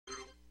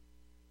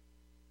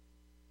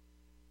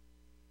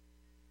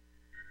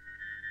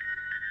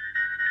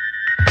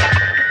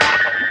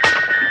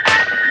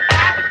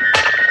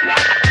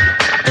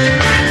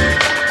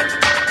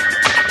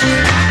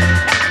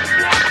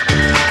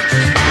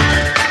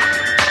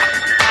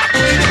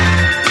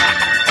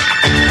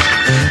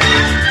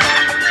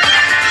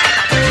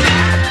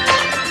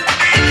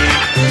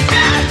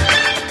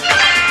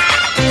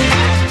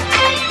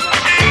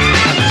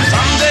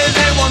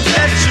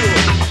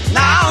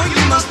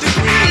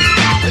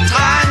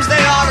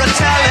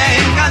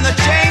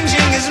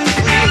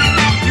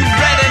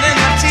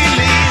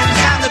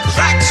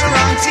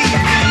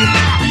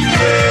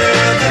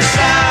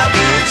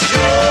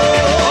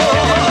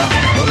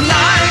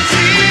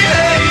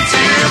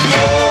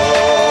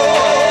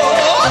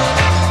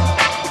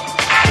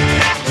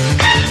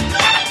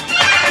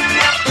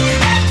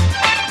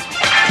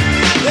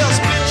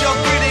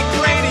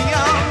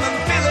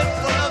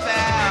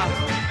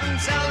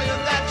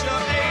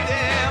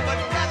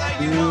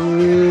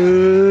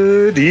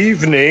Good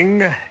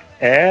evening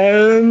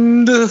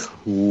and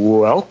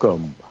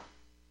welcome.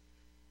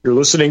 You're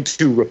listening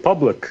to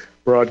Republic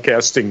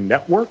Broadcasting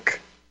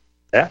Network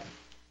at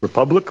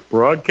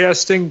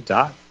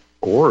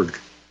republicbroadcasting.org.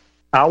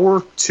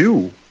 Hour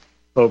 2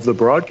 of the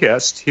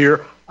broadcast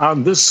here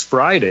on this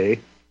Friday,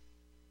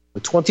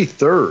 the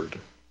 23rd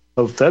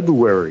of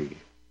February,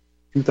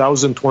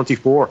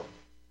 2024.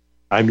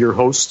 I'm your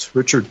host,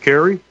 Richard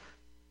Kary,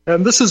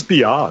 and this is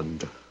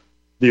Beyond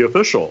the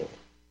Official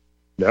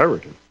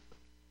Narrative.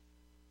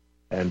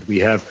 And we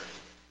have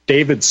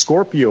David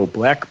Scorpio,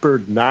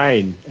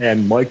 Blackbird9,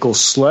 and Michael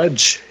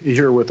Sledge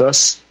here with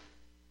us.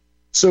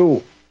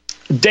 So,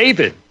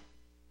 David,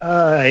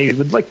 I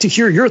would like to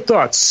hear your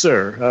thoughts,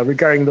 sir,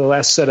 regarding the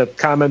last set of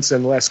comments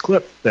and the last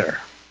clip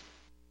there.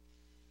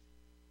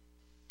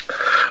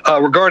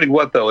 Regarding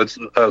what, though? It's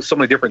so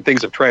many different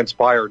things have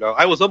transpired.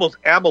 I was almost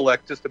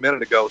Amalek just a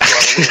minute ago, so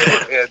I'm a little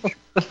on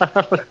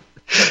edge.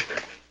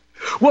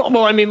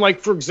 Well, I mean, like,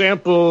 for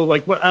example,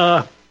 like,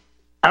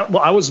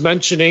 I was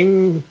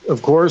mentioning,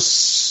 of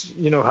course,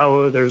 you know,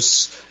 how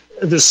there's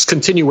this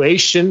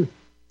continuation.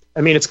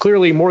 I mean, it's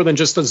clearly more than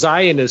just a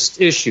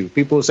Zionist issue.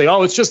 People will say,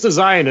 "Oh, it's just the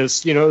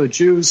Zionists." You know, the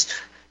Jews,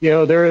 you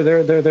know,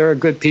 they're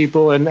good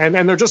people, and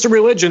they're just a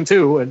religion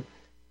too. And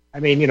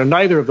I mean, you know,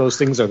 neither of those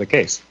things are the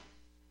case.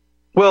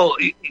 Well,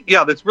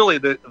 yeah, that's really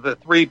the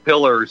three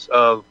pillars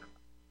of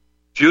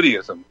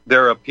Judaism.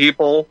 They're a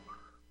people,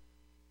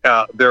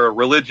 they're a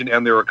religion,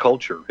 and they're a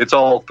culture. It's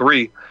all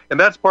three, and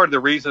that's part of the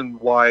reason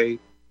why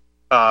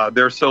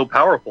they're so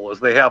powerful, is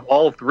they have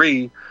all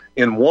three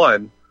in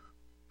one.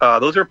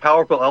 Those are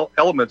powerful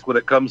elements when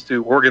it comes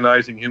to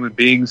organizing human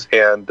beings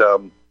and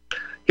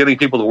getting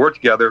people to work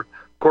together.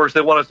 Of course, they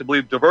want us to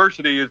believe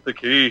diversity is the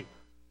key,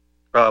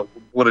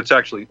 when it's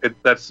actually,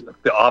 that's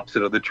the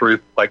opposite of the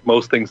truth, like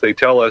most things they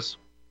tell us.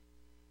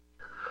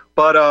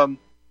 But I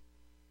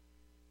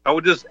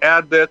would just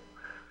add that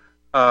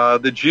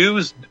the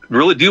Jews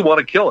really do want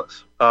to kill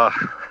us.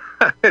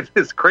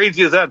 As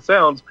crazy as that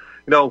sounds,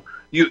 you know,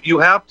 you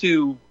have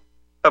to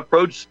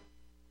approach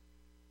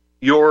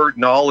your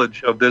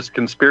knowledge of this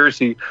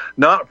conspiracy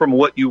not from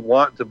what you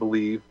want to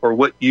believe or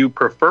what you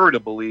prefer to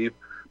believe,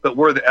 but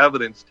where the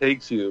evidence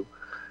takes you.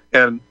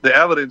 And the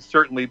evidence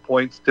certainly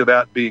points to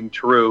that being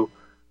true,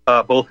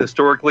 both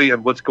historically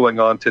and what's going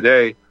on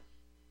today.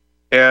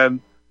 And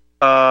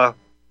Jews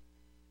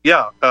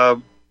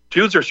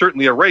are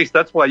certainly a race.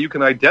 That's why you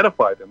can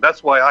identify them.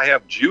 That's why I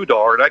have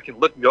Judar, and I can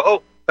look and go,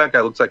 "Oh, that guy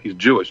looks like he's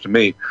Jewish to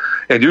me."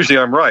 And usually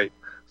I'm right.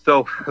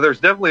 So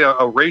there's definitely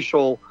a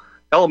racial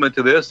element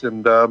to this,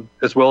 and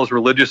as well as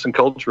religious and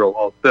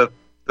cultural, the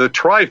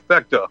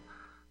trifecta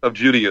of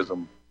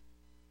Judaism.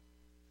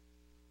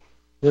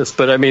 Yes,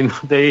 but I mean,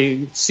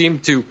 they seem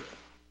to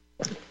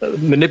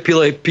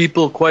manipulate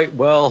people quite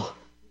well.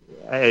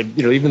 You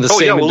know, even the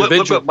same individual.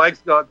 Look what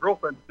Mike's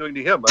girlfriend's doing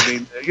to him. I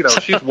mean, you know,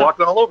 she's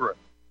walking all over him.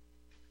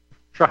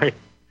 Right.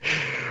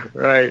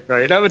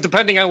 Now,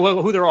 depending on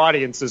who their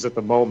audience is at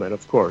the moment,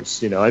 of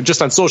course, you know, and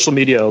just on social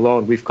media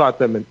alone, we've caught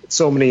them in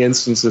so many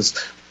instances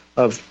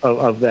of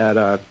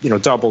that, you know,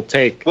 double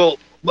take. Well,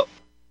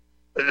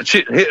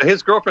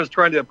 his girlfriend's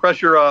trying to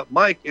pressure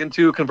Mike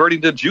into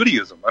converting to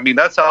Judaism. I mean,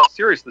 that's how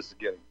serious this is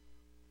getting.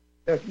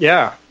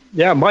 Yeah,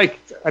 Mike.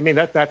 I mean,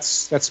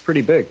 that's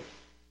pretty big.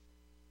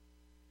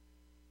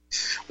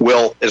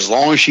 Well, as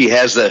long as she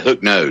has that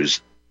hook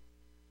nose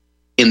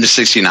in the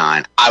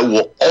 69, I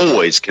will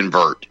always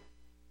convert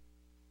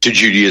to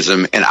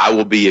Judaism, and I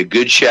will be a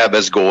good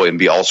Shabbos goy and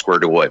be all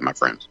squared away, my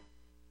friends.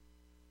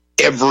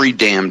 Every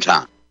damn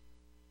time.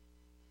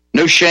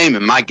 No shame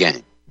in my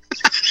game.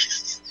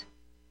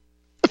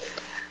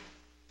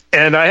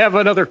 And I have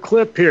another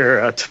clip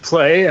here to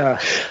play,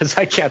 as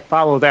I can't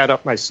follow that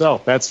up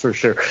myself, that's for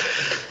sure.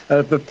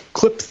 The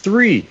clip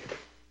 3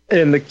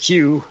 in the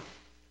queue.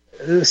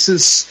 This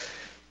is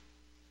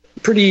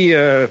pretty,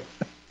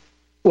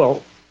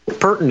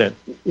 pertinent,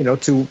 you know,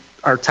 to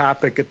our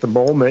topic at the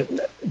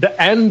moment.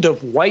 The End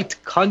of White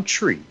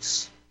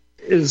Countries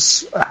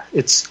is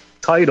its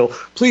title.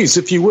 Please,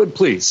 if you would,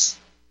 please,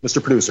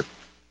 Mr. Producer.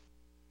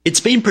 It's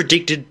been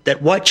predicted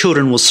that white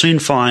children will soon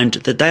find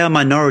that they are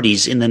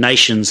minorities in the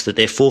nations that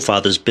their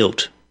forefathers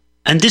built.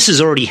 And this has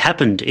already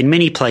happened in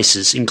many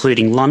places,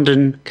 including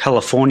London,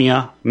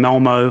 California,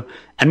 Malmo,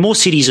 and more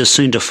cities are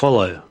soon to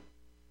follow.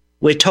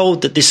 We're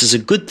told that this is a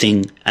good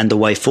thing and the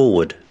way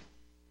forward.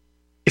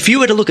 If you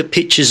were to look at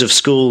pictures of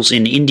schools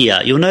in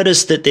India, you'll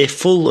notice that they're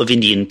full of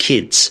Indian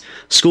kids.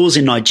 Schools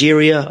in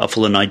Nigeria are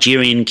full of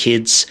Nigerian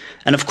kids,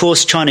 and of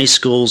course Chinese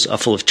schools are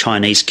full of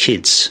Chinese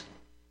kids.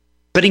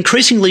 But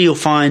increasingly you'll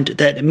find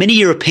that many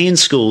European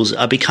schools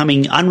are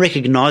becoming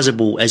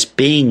unrecognisable as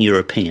being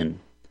European.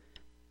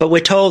 But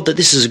we're told that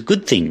this is a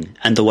good thing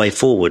and the way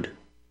forward.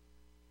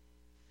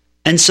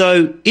 And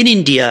so, in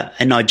India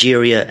and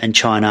Nigeria and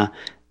China,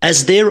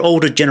 as their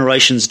older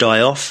generations die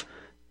off,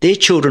 their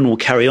children will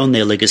carry on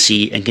their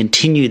legacy and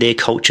continue their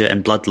culture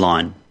and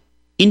bloodline.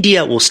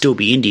 India will still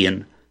be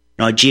Indian,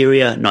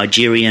 Nigeria,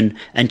 Nigerian,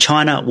 and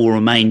China will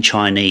remain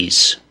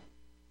Chinese.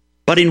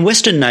 But in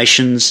Western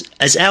nations,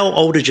 as our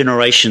older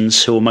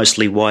generations, who are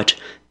mostly white,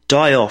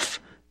 die off,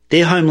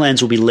 their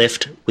homelands will be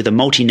left with a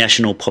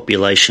multinational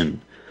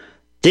population.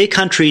 Their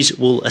countries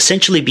will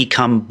essentially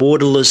become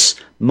borderless,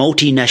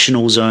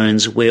 multinational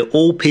zones where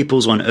all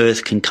peoples on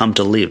Earth can come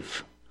to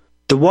live.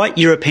 The white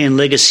European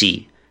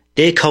legacy,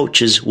 their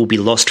cultures will be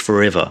lost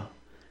forever.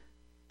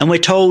 And we're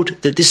told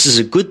that this is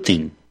a good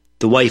thing,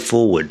 the way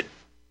forward.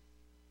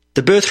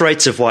 The birth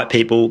rates of white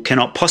people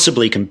cannot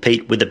possibly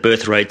compete with the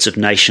birth rates of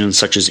nations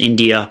such as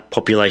India,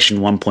 population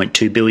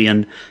 1.2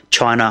 billion,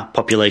 China,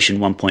 population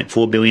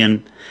 1.4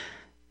 billion.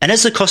 And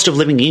as the cost of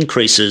living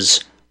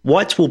increases,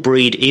 whites will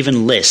breed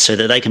even less so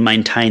that they can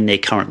maintain their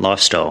current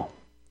lifestyle.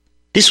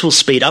 This will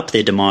speed up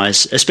their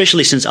demise,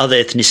 especially since other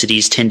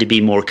ethnicities tend to be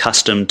more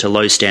accustomed to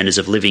low standards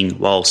of living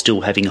while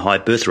still having high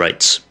birth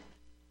rates.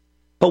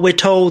 But we're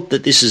told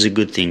that this is a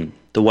good thing,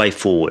 the way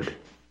forward.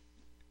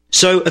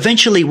 So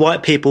eventually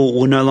white people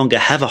will no longer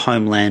have a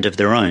homeland of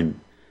their own.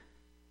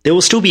 There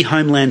will still be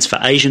homelands for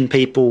Asian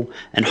people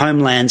and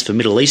homelands for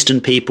Middle Eastern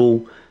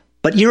people,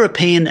 but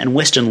European and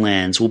Western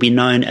lands will be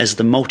known as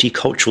the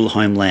multicultural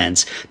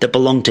homelands that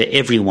belong to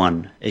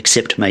everyone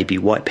except maybe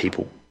white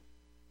people.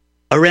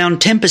 Around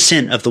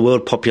 10% of the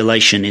world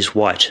population is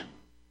white.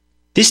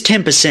 This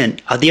 10%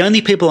 are the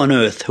only people on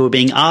Earth who are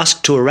being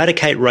asked to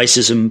eradicate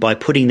racism by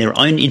putting their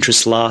own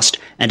interests last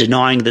and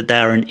denying that they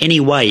are in any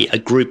way a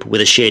group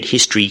with a shared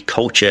history,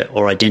 culture,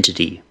 or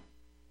identity.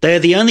 They are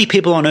the only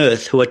people on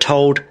Earth who are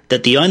told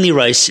that the only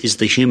race is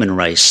the human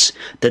race,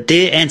 that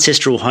their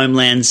ancestral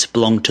homelands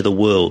belong to the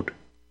world.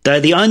 They are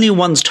the only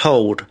ones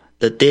told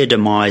that their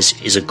demise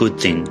is a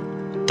good thing,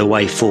 the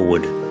way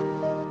forward.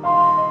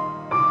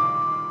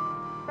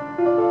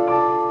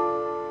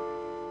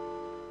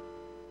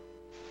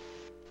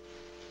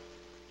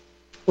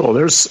 Well,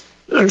 there's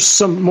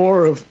some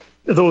more of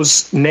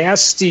those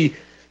nasty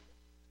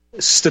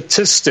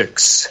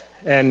statistics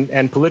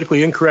and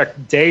politically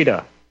incorrect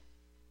data.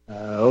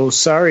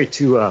 Sorry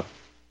to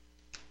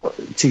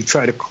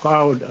try to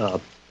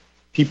cloud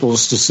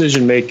people's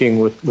decision making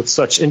with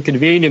such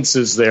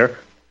inconveniences there.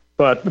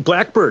 But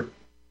Blackbird,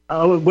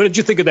 what did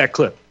you think of that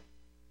clip?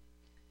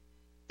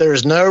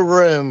 There's no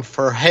room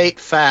for hate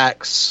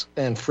facts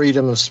and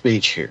freedom of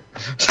speech here.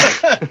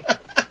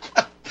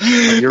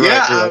 You're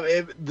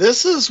right.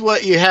 This is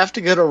what you have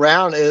to get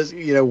around is,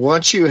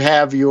 once you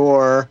have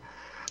your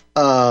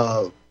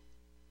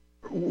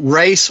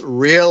race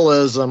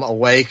realism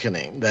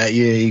awakening, that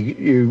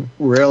you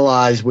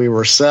realize we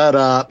were set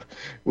up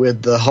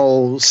with the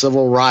whole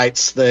civil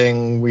rights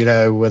thing,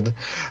 with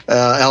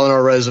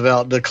Eleanor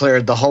Roosevelt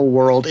declared the whole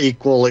world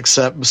equal,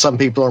 except some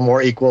people are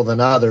more equal than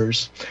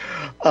others.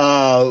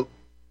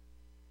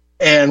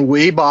 And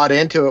we bought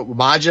into it.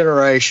 My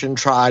generation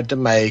tried to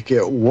make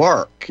it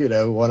work.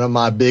 One of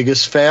my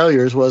biggest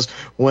failures was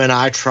when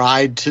I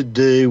tried to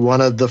do one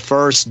of the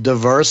first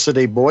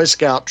diversity Boy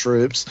Scout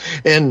troops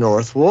in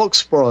North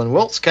Wilkesboro in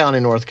Wilkes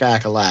County, North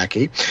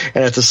Kakalaki.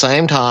 And at the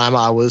same time,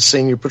 I was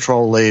senior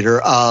patrol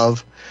leader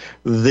of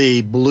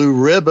the Blue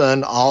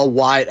Ribbon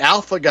all-white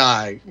Alpha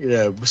Guy,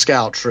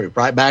 scout troop,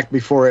 right back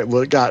before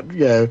it got,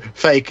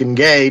 fake and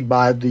gayed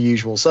by the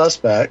usual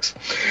suspects.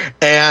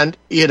 And,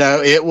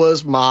 it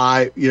was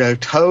my,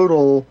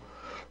 total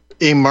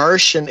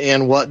immersion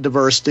in what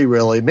diversity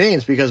really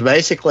means, because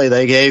basically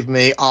they gave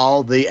me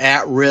all the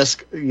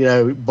at-risk,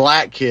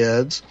 black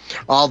kids,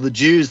 all the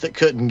Jews that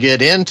couldn't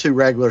get into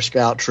regular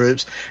scout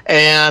troops,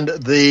 and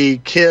the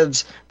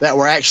kids that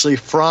were actually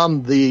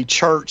from the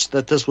church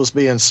that this was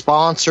being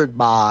sponsored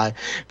by,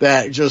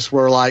 that just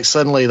were like,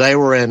 suddenly they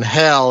were in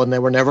hell and they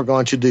were never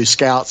going to do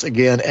scouts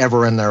again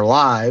ever in their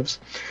lives.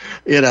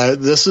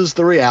 This is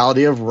the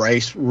reality of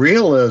race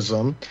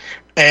realism.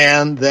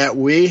 And that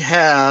we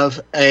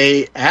have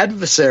a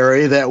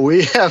adversary that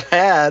we have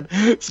had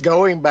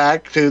going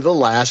back to the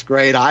last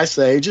great ice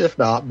age, if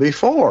not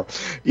before.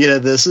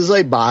 This is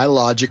a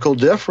biological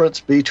difference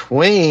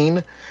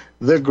between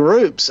the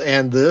groups,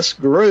 and this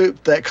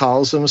group that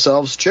calls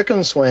themselves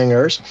chicken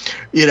swingers,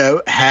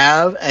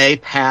 have a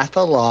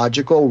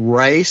pathological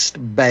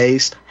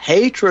race-based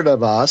hatred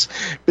of us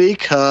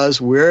because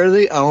we're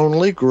the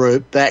only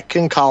group that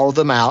can call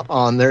them out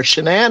on their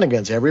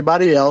shenanigans.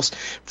 Everybody else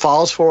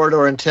falls for it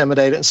or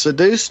intimidated and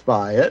seduced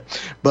by it,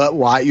 but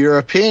white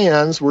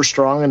Europeans were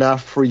strong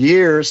enough for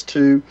years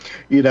to,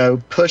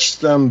 push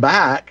them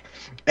back.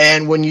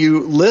 And when you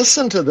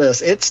listen to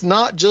this, it's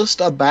not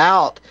just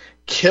about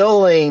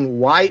killing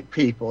white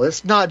people.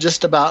 It's not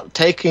just about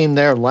taking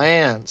their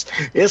lands.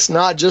 It's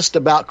not just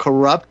about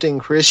corrupting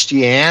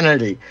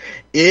Christianity.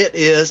 It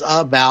is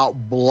about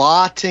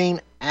blotting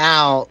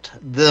out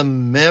the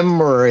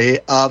memory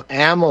of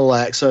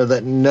Amalek so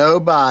that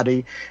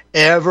nobody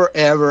ever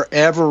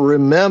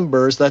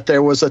remembers that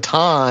there was a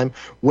time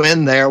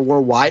when there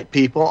were white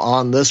people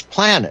on this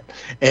planet.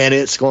 And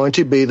it's going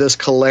to be this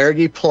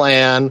Kalergi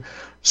plan,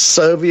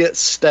 Soviet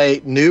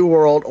state, New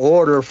World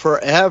Order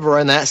forever,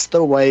 and that's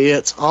the way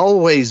it's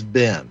always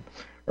been,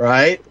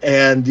 right?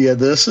 And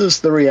this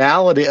is the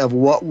reality of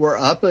what we're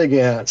up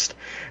against.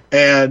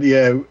 And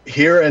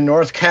here in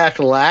North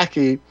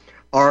Kakalaki,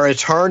 our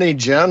Attorney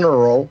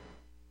General,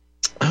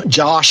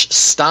 Josh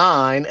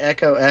Stein,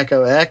 echo,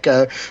 echo,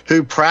 echo,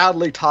 who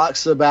proudly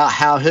talks about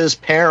how his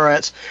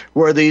parents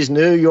were these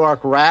New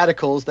York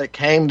radicals that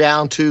came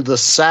down to the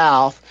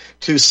South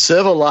to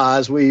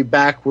civilize we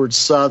backward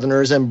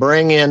Southerners and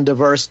bring in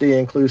diversity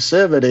and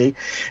inclusivity.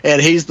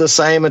 And he's the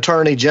same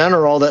Attorney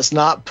General that's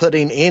not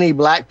putting any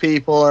black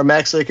people or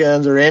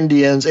Mexicans or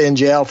Indians in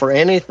jail for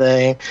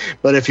anything.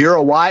 But if you're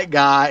a white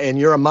guy and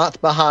you're a month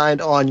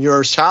behind on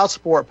your child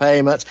support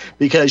payments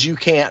because you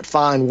can't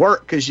find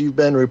work because you've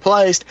been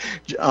replaced,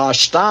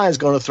 Stein's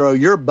going to throw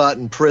your butt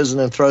in prison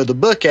and throw the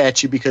book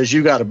at you because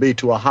you got to be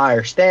to a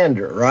higher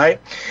standard,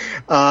 right?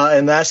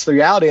 And that's the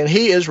reality. And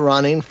he is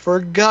running for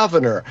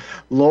governor.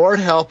 Lord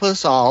help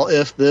us all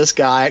if this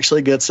guy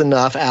actually gets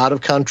enough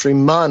out-of-country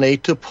money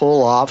to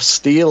pull off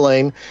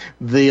stealing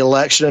the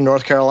election in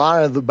North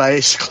Carolina,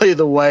 basically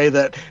the way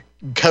that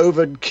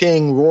COVID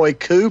King Roy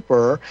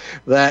Cooper,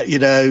 that,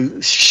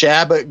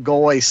 Shabbat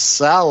Goy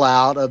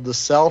sellout of the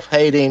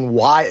self-hating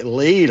white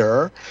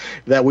leader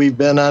that we've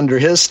been under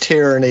his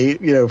tyranny,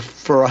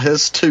 for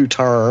his 2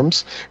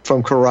 terms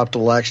from corrupt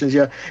elections.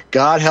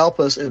 God help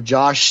us if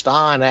Josh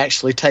Stein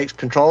actually takes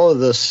control of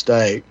this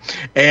state.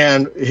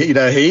 And,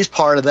 he's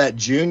part of that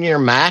junior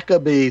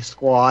Maccabee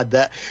squad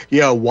that,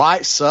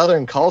 white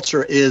Southern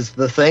culture is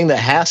the thing that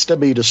has to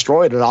be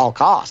destroyed at all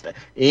costs,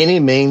 any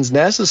means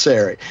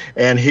necessary.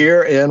 And here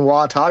in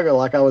Watauga,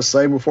 like I was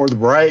saying before the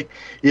break,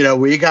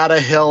 we got a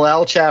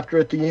Hillel chapter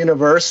at the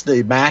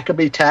university,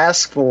 Maccabee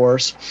Task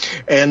Force,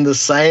 and the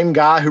same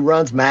guy who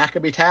runs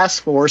Maccabee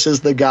Task Force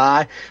is the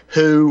guy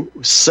who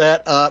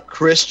set up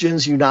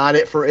Christians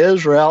United for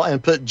Israel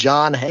and put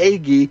John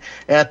Hagee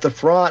at the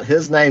front.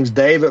 His name's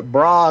David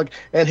Bragg,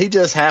 and he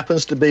just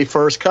happens to be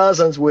first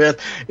cousins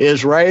with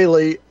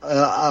Israeli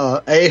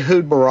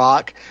Ehud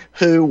Barak,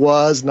 who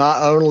was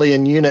not only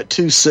in Unit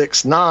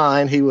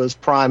 269, he was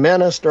prime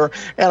minister,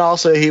 and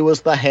also he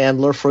was the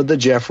handler for the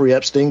Jeffrey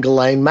Epstein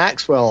Ghislaine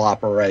Maxwell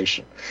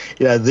operation.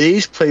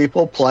 These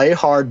people play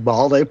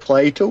hardball, they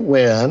play to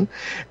win,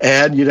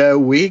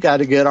 and, we got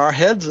to get our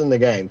heads in the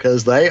game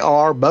because they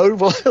are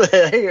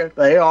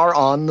they are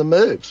on the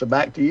move. So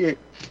back to you.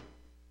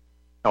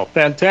 Oh,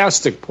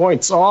 fantastic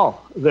points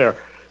all there.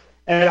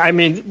 And I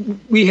mean,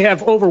 we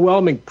have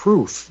overwhelming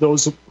proof,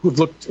 those who've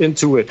looked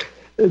into it,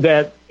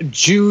 that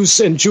Jews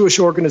and Jewish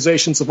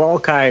organizations of all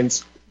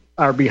kinds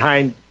are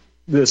behind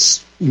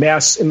this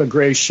mass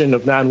immigration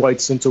of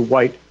non-whites into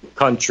white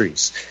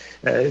countries.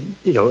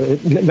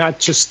 Not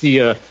just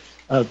the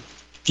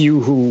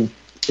few who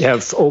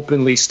have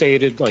openly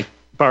stated, like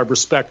Barbara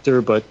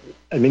Specter, but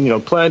I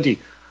mean, plenty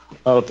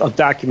of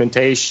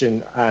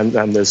documentation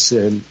on this.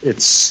 And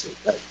it's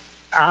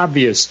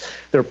obvious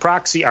their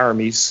proxy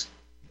armies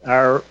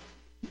are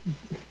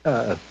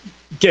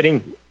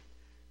getting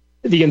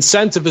the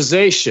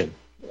incentivization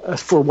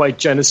for white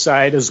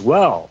genocide as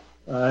well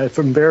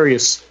from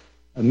various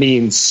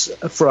means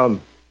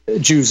from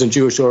Jews and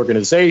Jewish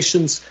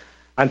organizations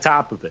on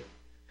top of it.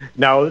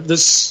 Now,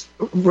 this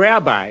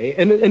rabbi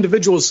and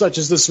individuals such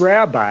as this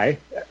rabbi,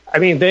 I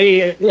mean,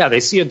 they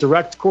see a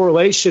direct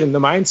correlation in the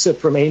mindset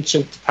from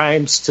ancient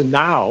times to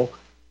now.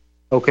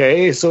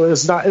 Okay, so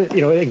it's not,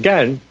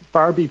 again,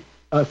 far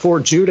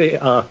before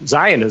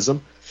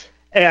Zionism,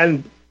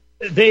 and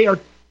they are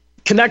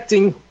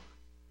connecting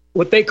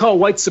what they call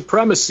white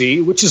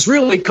supremacy, which is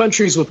really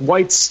countries with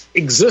whites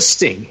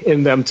existing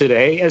in them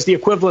today, as the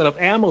equivalent of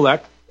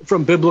Amalek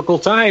from biblical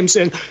times.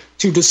 And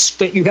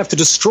you have to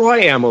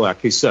destroy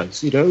Amalek, he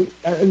says,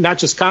 not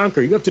just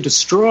conquer. You have to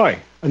destroy,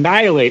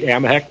 annihilate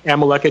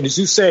Amalek, and as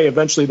you say,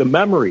 eventually the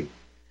memory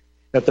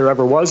that there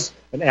ever was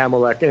an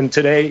Amalek. And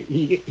today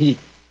he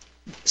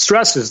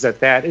stresses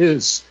that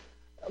is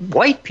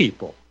white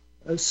people.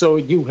 So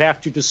you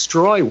have to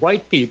destroy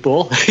white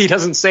people. He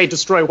doesn't say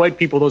destroy white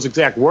people, those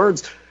exact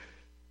words,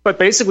 but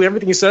basically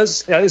everything he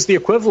says is the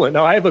equivalent.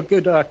 Now, I have a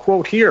good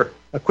quote here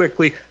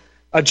quickly.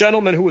 A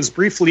gentleman who was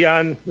briefly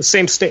on the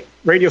same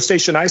radio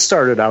station I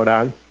started out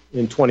on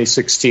in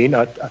 2016,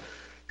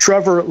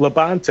 Trevor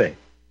Labonte.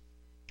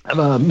 I have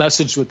a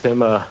message with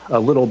him a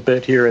little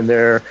bit here and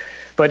there.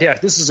 But yeah,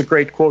 this is a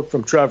great quote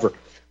from Trevor.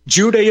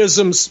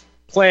 Judaism's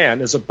plan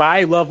is a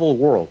bi-level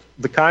world,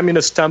 the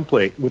communist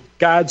template, with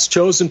God's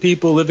chosen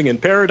people living in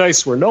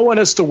paradise where no one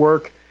has to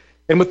work,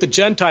 and with the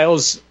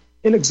Gentiles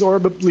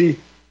inexorably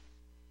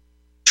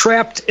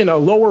trapped in a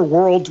lower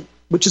world,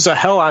 which is a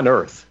hell on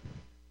earth,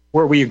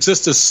 where we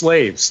exist as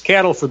slaves,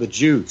 cattle for the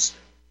Jews.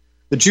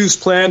 The Jews'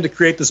 plan to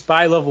create this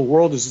bi-level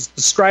world is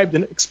described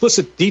in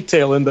explicit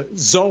detail in the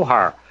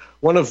Zohar,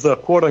 one of the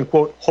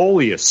quote-unquote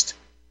holiest,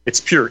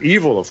 it's pure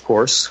evil, of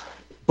course,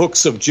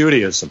 books of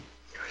Judaism.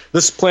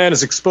 This plan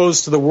is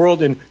exposed to the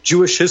world in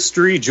Jewish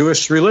history,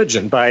 Jewish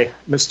religion by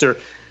Mr.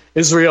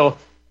 Israel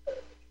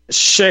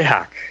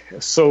Shehak.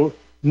 So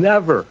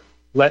never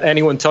let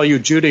anyone tell you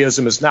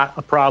Judaism is not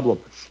a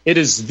problem. It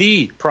is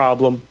the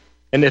problem,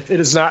 and if it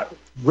is not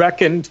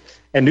reckoned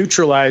and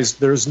neutralized,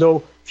 there is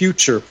no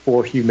future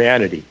for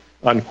humanity,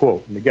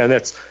 unquote. And again,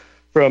 that's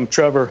from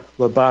Trevor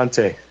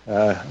Labonte.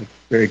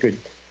 Very good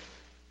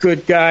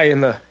good guy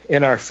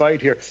in our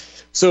fight here.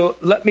 So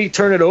let me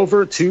turn it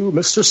over to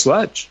Mr.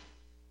 Sledge.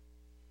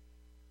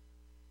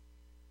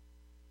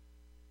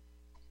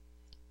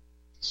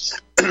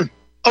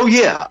 Oh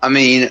yeah, I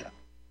mean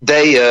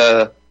they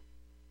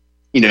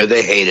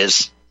they hate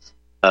us.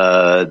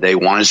 They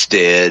want us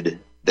dead.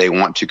 They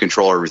want to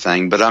control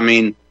everything. But I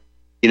mean,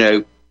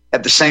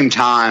 at the same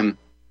time,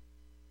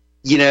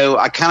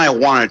 I kind of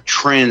want to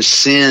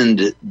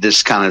transcend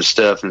this kind of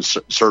stuff in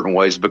certain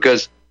ways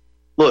because,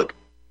 look,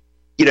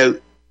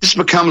 this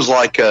becomes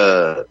like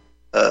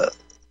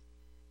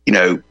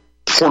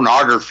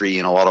pornography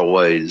in a lot of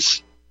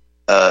ways,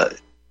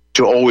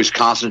 to always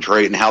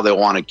concentrate on how they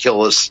want to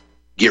kill us,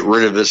 get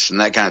rid of us, and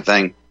that kind of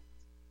thing.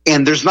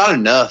 And there's not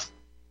enough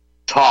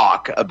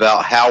talk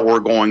about how we're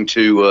going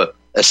to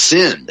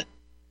ascend,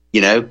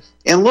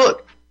 And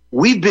look,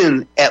 we've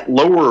been at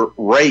lower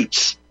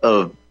rates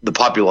of the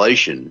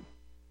population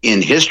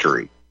in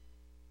history,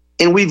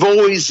 and we've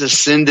always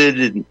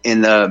ascended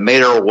and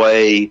made our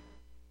way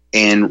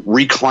and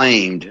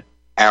reclaimed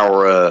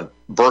our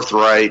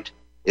birthright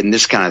and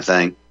this kind of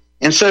thing.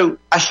 And so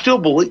I still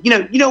believe,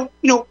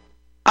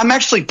 I'm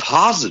actually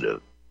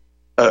positive,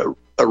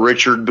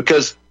 Richard,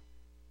 because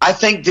I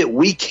think that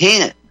we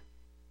can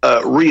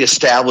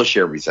reestablish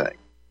everything.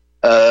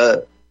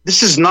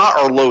 This is not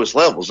our lowest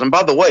levels. And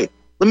by the way,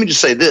 let me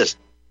just say this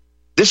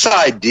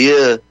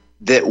idea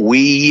that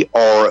we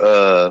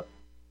are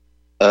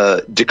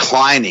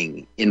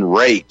declining in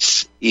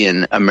rates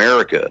in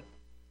America,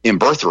 in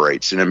birth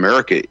rates in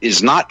America,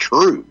 is not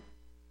true.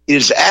 It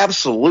is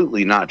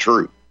absolutely not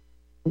true.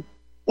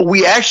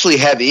 We actually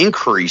have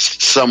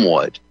increased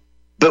somewhat,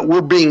 but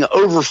we're being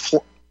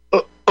overflooded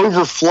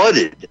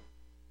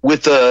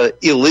with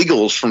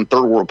illegals from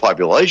third world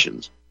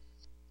populations.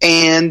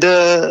 And,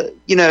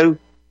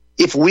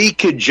 if we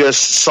could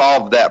just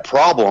solve that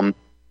problem,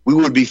 we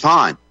would be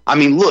fine. I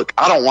mean, look,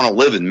 I don't want to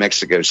live in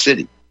Mexico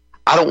City.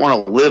 I don't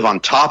want to live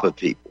on top of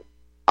people.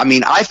 I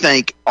mean, I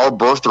think our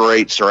birth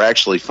rates are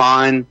actually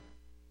fine,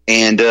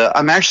 and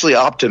I'm actually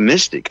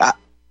optimistic. I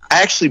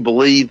actually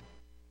believe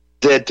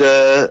that,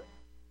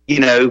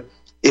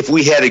 if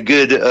we had a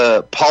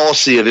good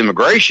policy of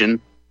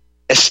immigration,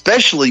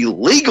 especially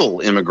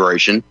legal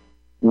immigration,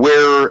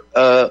 where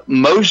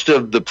most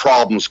of the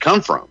problems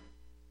come from.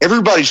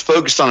 Everybody's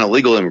focused on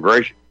illegal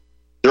immigration.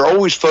 They're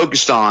always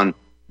focused on,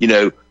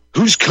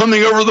 who's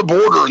coming over the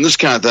border and this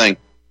kind of thing.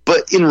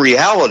 But in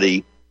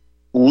reality,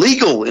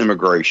 legal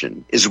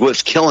immigration is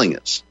what's killing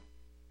us.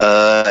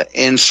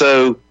 And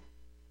so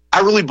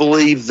I really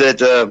believe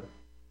that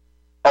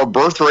our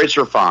birth rates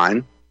are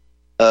fine.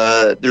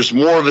 There's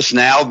more of us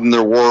now than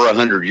there were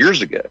 100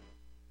 years ago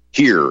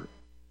here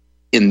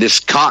in this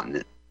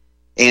continent.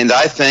 And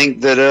I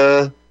think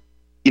that,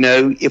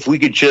 if we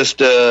could just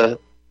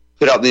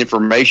put out the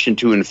information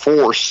to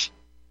enforce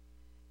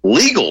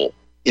legal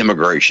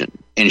immigration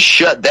and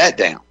shut that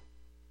down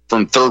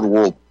from third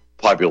world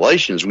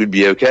populations, we'd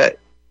be okay.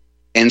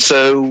 And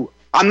so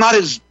I'm not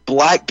as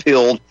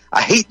black-pilled.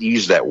 I hate to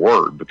use that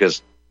word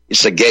because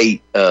it's a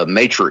gay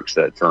matrix,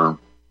 that term,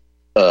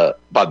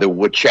 by the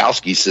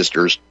Wachowski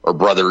sisters or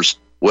brothers,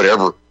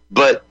 whatever.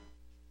 But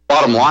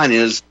bottom line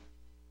is,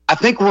 I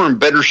think we're in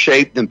better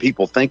shape than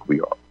people think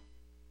we are.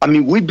 I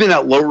mean, we've been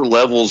at lower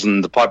levels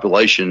in the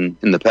population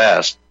in the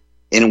past,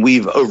 and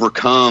we've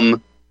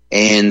overcome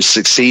and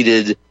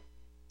succeeded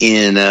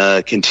in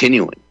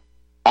continuing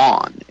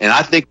on. And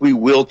I think we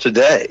will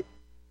today.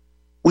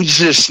 We just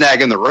hit a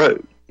snag in the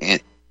road.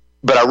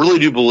 But I really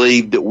do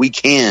believe that we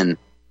can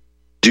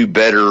do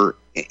better,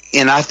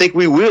 and I think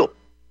we will.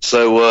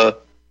 So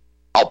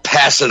I'll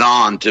pass it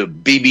on to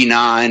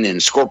BB9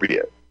 and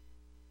Scorpio.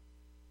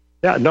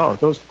 Yeah, no,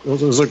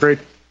 those are great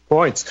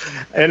points.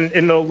 And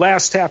in the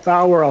last half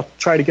hour, I'll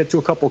try to get to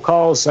a couple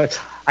calls.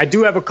 I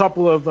do have a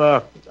couple of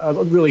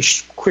really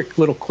quick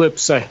little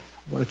clips I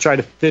want to try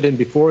to fit in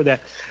before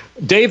that.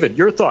 David,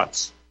 your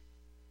thoughts?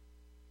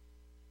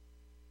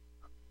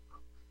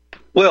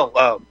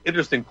 Well,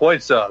 interesting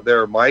points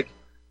there, Mike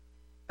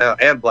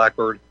and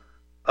Blackbird.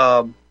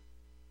 What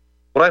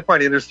I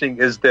find interesting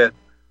is that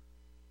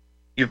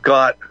you've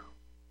got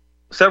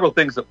several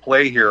things at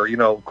play here.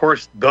 Of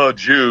course, the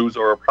Jews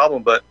are a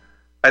problem, but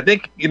I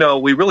think,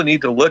 we really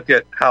need to look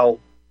at how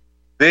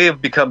they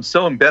have become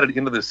so embedded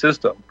into the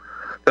system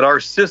that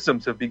our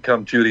systems have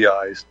become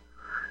Judaized.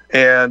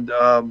 And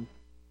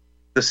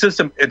the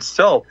system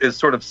itself is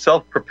sort of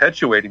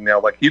self-perpetuating now.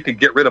 Like, you can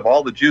get rid of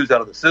all the Jews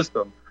out of the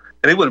system,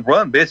 and it would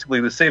run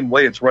basically the same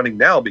way it's running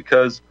now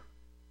because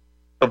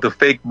of the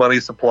fake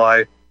money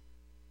supply,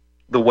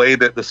 the way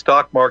that the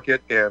stock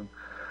market and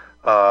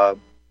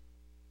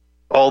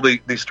all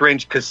the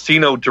strange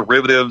casino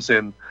derivatives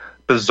and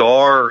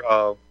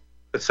bizarre,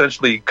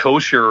 essentially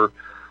kosher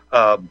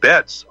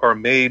bets are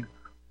made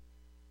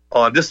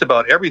on just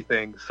about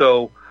everything.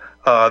 So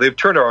they've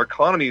turned our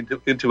economy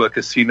into a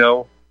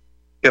casino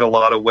in a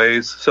lot of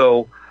ways.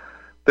 So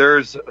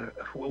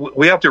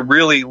we have to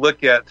really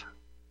look at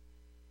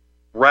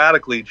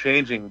radically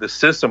changing the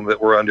system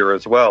that we're under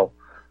as well.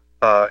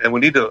 And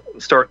we need to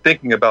start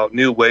thinking about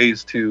new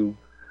ways to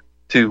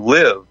to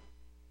live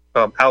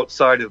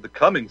outside of the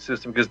coming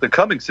system, because the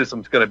coming system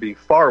is going to be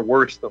far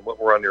worse than what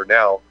we're under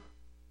now.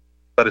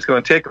 But it's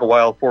going to take a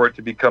while for it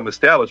to become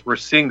established. We're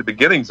seeing the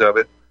beginnings of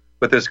it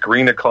with this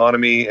green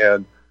economy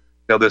and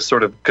this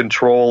sort of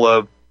control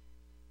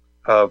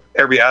of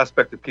every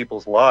aspect of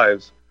people's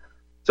lives.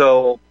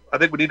 So I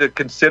think we need to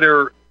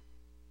consider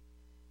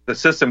the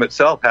system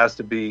itself has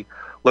to be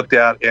looked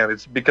at, and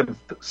it's become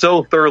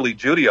so thoroughly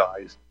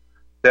Judaized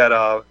that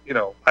I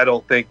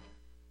don't think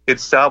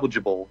it's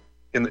salvageable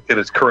in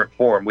its current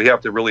form. We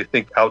have to really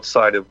think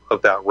outside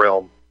of that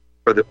realm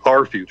for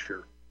our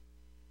future.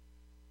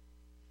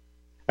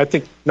 I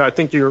think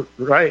you're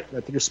right. I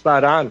think you're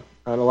spot on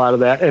a lot of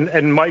that.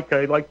 And Mike,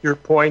 I like your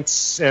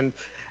points, and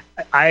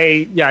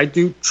I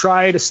do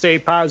try to stay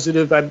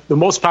positive. I'm the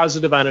most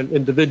positive on an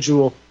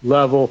individual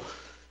level,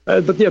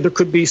 but there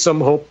could be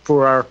some hope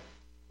for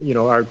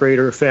our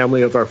greater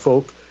family of our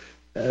folk.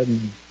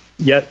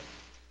 Yet,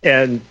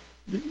 and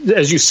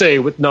as you say,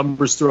 with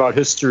numbers throughout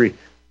history,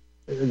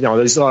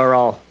 these are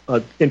all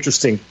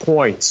interesting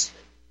points.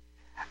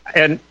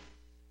 And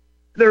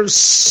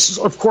there's,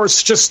 of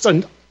course, just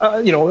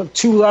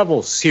two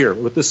levels here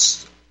with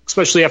this,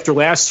 especially after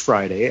last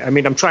Friday. I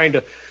mean, I'm trying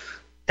to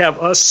have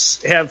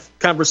us have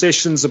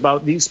conversations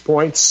about these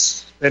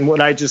points and what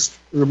I just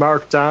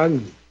remarked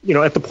on,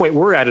 at the point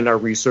we're at in our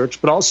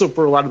research, but also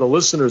for a lot of the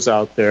listeners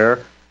out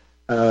there.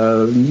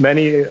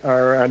 Many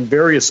are on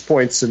various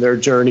points in their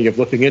journey of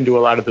looking into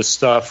a lot of this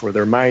stuff, or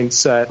their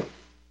mindset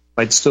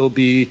might still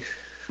be,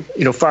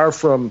 far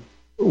from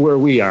where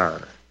we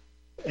are.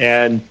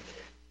 And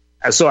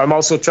so I'm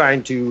also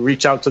trying to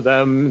reach out to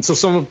them. And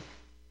so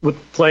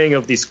with playing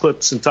of these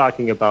clips and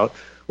talking about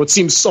what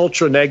seems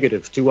ultra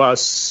negative to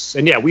us.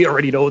 And we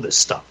already know this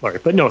stuff. All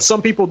right, but no,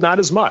 some people not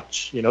as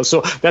much,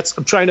 so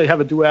I'm trying to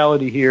have a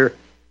duality here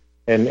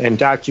and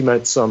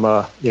document some,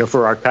 for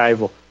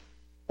archival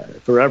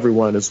for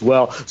everyone as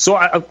well. So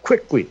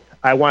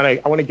I want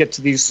to get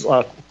to these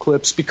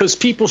clips, because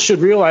people should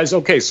realize,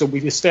 okay, so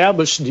we've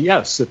established,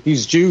 yes, that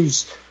these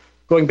Jews,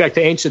 going back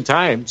to ancient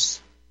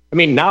times, I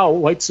mean, now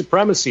white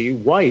supremacy,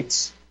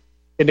 whites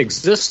in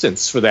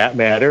existence for that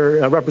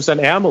matter,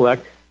 represent Amalek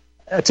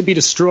to be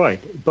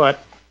destroyed.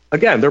 But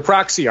again, they're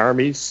proxy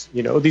armies.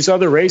 These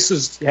other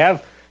races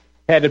have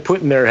had it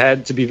put in their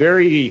head to be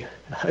very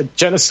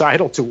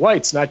genocidal to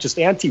whites, not just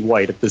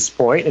anti-white at this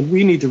point. And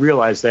we need to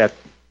realize that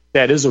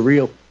is a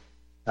real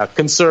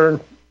concern.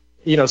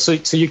 So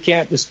you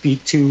can't just be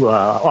too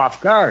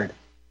off guard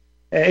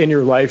in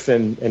your life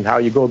and how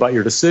you go about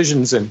your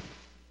decisions, and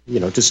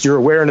just your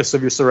awareness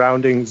of your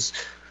surroundings,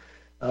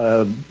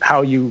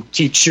 how you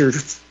teach your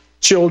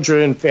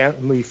children,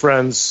 family,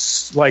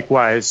 friends,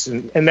 likewise,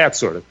 and that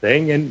sort of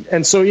thing.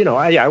 And so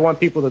I want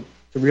people to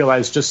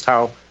realize just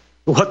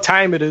what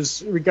time it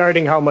is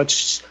regarding how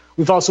much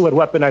we've also had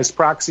weaponized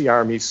proxy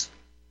armies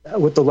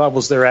with the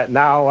levels they're at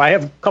now. I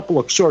have a couple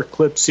of short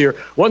clips here.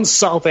 One's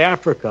South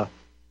Africa,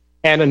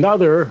 and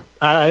another,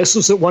 this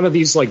was at one of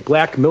these like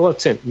black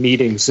militant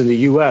meetings in the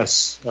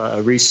U.S.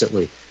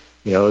 Recently,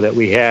 that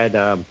we had,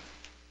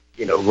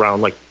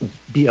 around like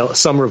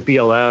summer of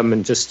BLM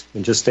and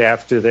just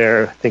after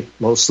there, I think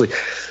mostly.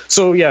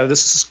 So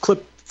this is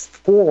clip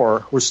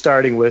 4 we're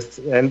starting with,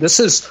 and this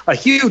is a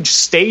huge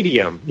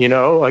stadium,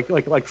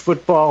 like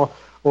football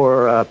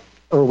or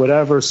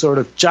whatever sort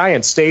of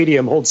giant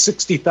stadium, holds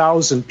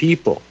 60,000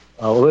 people,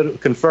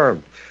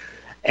 confirmed.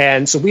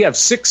 And so we have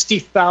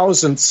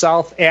 60,000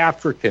 South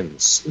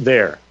Africans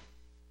there,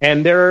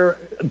 and they're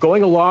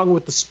going along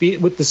with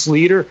with this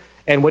leader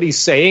and what he's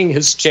saying,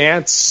 his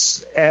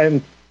chants.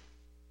 And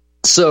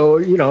so,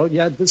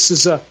 this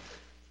is a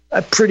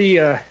pretty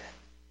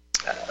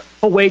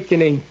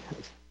awakening.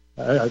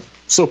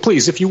 So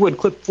please, if you would,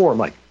 clip 4,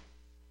 Mike.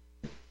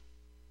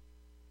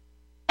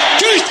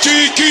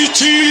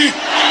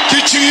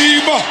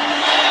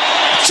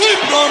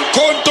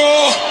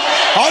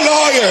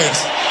 Alliance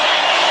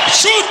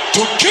shoot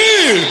to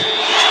kill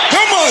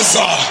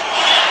Hamaza,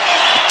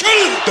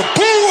 kill the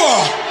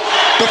poor,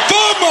 the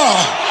farmer,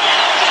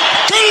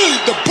 kill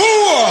the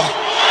poor,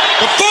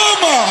 the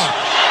farmer.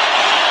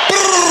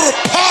 Brr,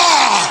 pa,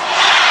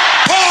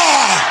 pa,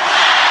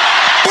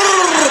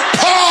 brr,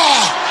 pa,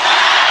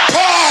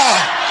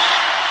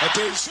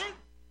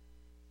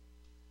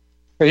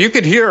 pa. You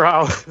could hear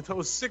how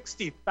those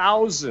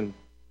 60,000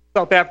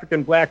 South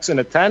African blacks in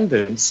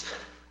attendance,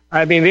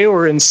 I mean, they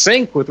were in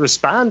sync with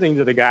responding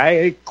to the guy.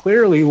 They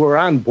clearly were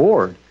on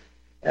board,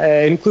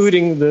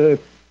 including the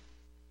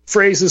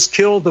phrases,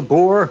 kill the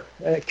boer,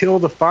 kill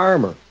the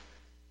farmer.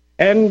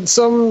 And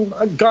some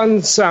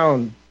gun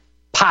sound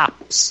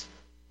pops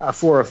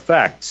for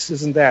effect.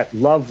 Isn't that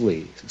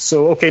lovely?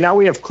 So, okay, now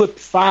we have clip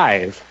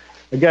 5,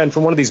 again,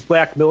 from one of these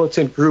black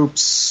militant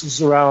groups. It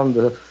was around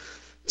the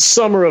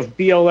summer of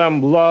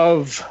BLM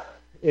love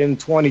in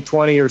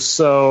 2020 or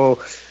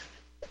so.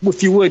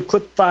 If you would,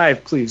 clip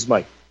 5, please,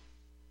 Mike.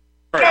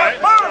 Now,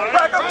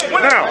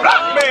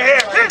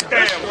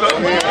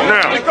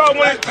 because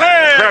when it's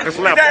time, it's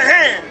that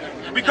hand.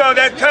 Because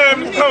that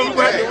time is coming,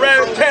 we have to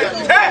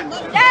rat-tat-tat.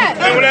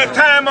 And when that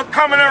time is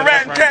coming and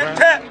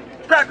rat-tat-tat,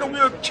 cracker,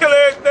 we'll kill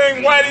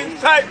everything white in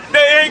sight.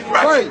 They ain't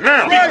right.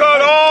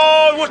 Because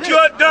all what you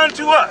have done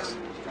to us,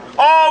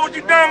 all what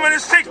you've done with the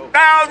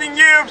 6,000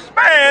 year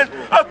span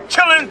of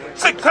killing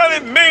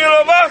 600 million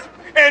of us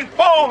and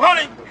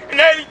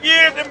 480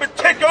 years in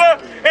particular,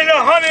 and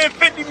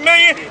 150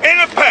 million in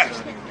the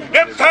past.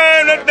 That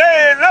time, that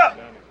day is up.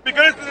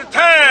 Because this is the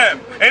time,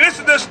 and this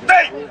is the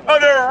state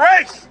of the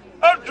race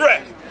of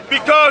dress.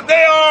 Because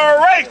they are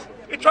a race.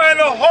 They're trying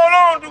to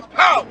hold on to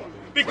power.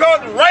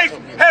 Because race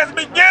has a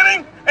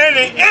beginning and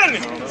an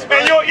ending.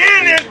 And your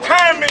Indian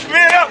time has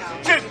been up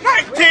since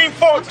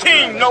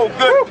 1914. No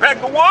good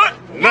Peckerwood.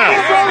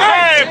 It's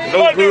time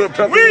for the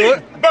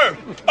rebirth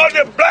of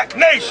the black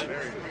nation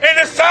and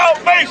the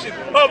salvation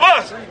of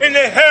us in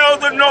the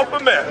hells of North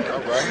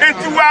America. And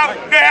throughout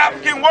the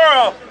African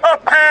world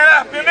of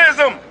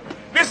Pan-Africanism.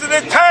 This is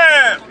the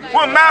time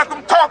when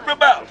Malcolm talked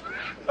about.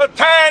 A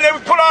time that we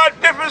put our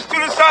difference to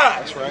the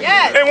side. Right.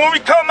 Yes. And when we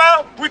come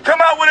out with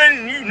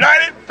a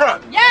united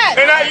front. Yes.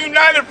 And our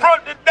united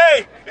front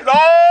today is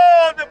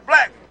all the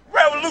black,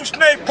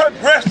 revolutionary,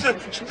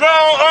 progressive,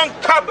 strong,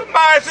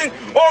 uncompromising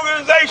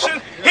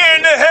organizations here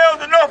in the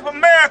hells of North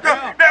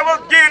America that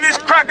will give this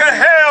cracker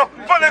hell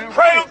from the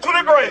cradle to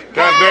the grave.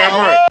 Goddamn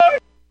right.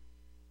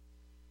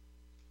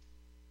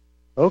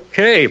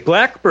 Okay,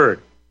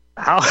 Blackbird.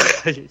 How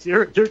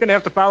you're going to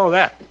have to follow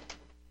that.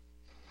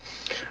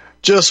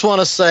 Just want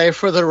to say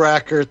for the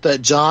record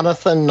that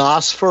Jonathan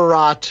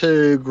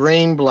Nosferatu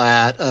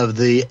Greenblatt of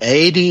the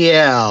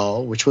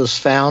ADL, which was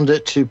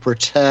founded to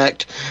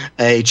protect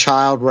a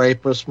child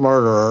rapist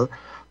murderer,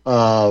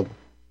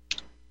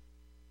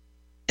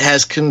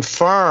 has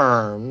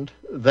confirmed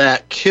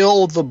that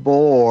Kill the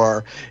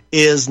Boer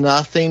is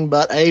nothing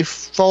but a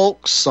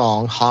folk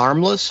song,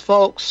 harmless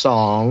folk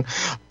song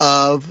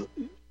of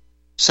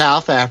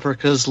South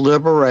Africa's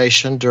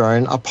liberation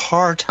during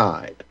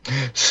apartheid.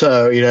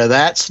 So,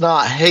 that's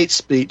not hate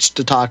speech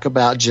to talk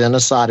about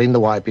genociding the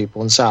white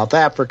people in South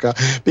Africa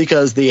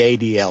because the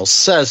ADL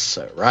says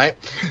so, right?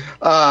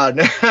 Now,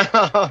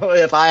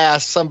 if I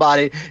ask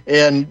somebody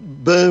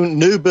in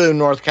New Boone,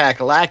 North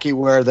Kakalaki,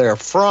 where they're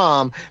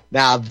from,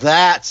 now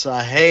that's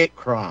a hate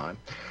crime.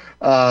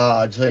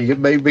 So you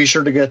may be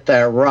sure to get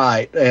that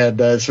right.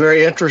 And it's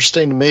very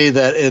interesting to me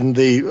that in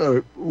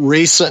the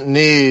recent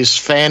news,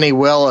 Fannie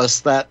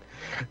Willis, that,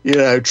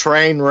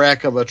 train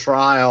wreck of a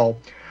trial,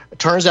 it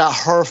turns out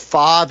her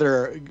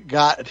father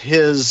got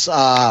his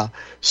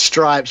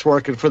stripes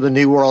working for the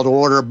New World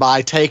Order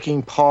by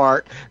taking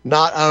part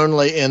not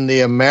only in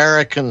the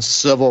American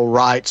civil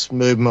rights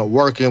movement,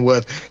 working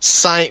with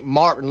St.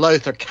 Martin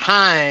Luther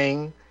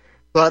King,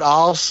 but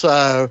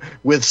also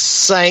with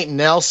St.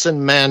 Nelson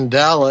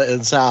Mandela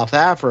in South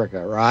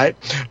Africa, right?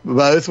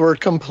 Both were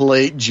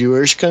complete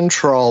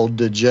Jewish-controlled,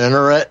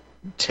 degenerate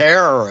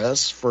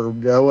terrorists,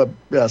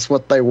 that's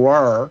what they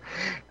were.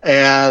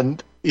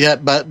 And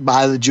yet, but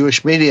by the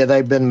Jewish media,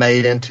 they've been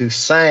made into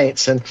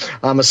saints. And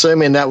I'm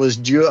assuming that was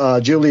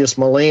Julius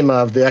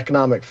Malema of the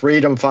Economic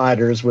Freedom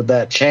Fighters with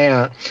that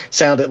chant.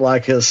 Sounded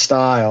like his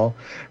style.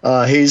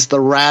 He's the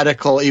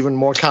radical, even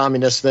more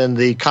communist than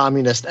the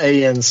communist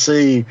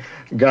ANC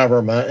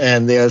government.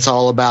 And it's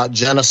all about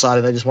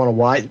genocide. They just want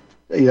to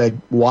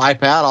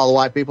wipe out all the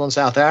white people in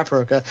South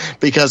Africa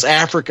because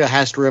Africa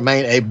has to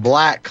remain a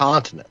black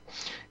continent.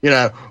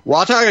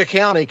 Watauga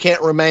County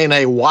can't remain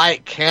a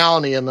white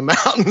county in the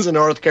mountains of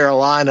North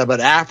Carolina, but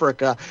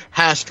Africa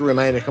has to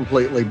remain a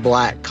completely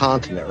black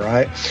continent,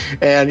 right?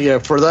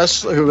 And, for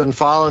those who've been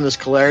following this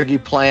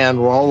Kalergi plan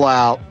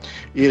rollout,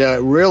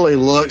 it really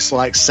looks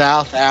like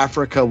South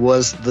Africa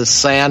was the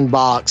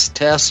sandbox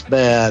test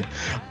bed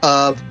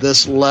of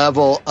this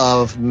level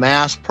of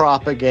mass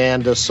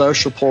propaganda,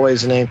 social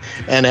poisoning,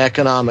 and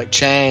economic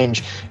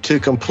change to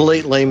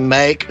completely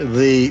make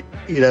the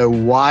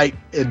white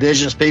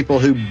indigenous people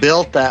who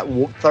built that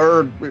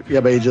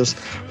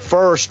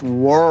first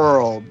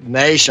world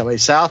nation.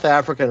 South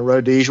Africa and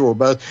Rhodesia were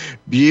both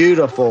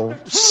beautiful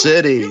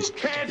cities,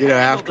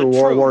 after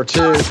World War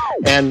II,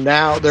 and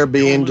now they're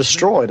being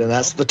destroyed, and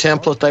that's the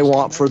template they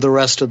want for the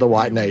rest of the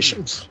white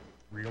nations.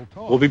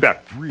 We'll be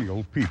back.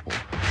 Real people,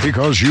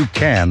 because you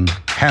can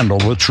handle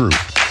the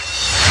truth.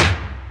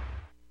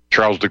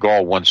 Charles de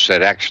Gaulle once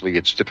said, actually,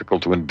 it's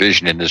difficult to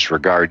envision in this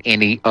regard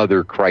any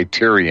other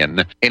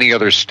criterion, any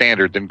other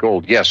standard than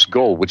gold. Yes,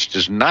 gold, which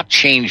does not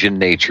change in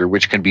nature,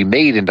 which can be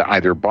made into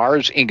either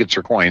bars, ingots,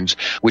 or coins,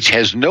 which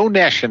has no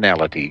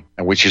nationality,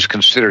 and which is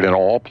considered in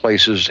all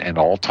places and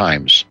all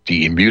times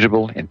the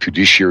immutable and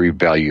fiduciary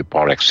value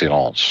par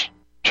excellence.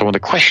 So when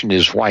the question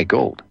is, why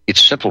gold? It's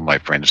simple, my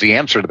friends. The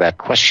answer to that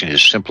question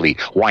is simply,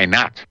 why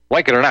not?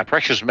 Like it or not,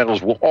 precious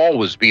metals will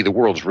always be the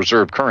world's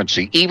reserve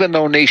currency, even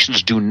though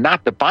nations do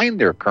not define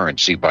their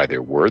currency by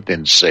their worth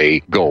in,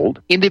 say,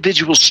 gold.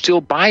 Individuals still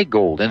buy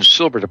gold and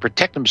silver to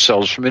protect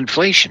themselves from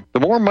inflation. The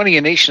more money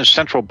a nation's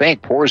central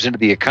bank pours into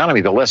the economy,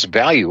 the less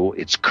valuable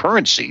its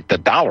currency, the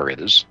dollar,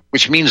 is,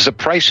 which means the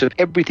price of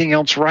everything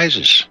else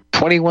rises.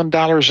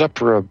 $21 up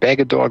for a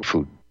bag of dog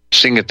food.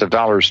 Seeing that the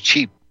dollar's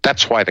cheap,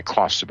 that's why the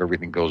cost of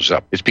everything goes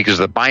up. It's because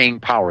the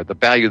buying power, the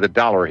value of the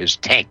dollar is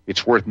tanked.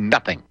 It's worth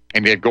nothing.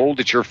 And yet gold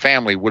that your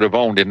family would have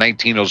owned in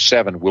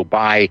 1907 will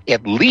buy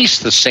at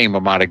least the same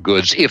amount of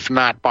goods, if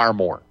not far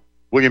more.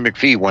 William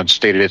McFee once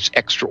stated, it's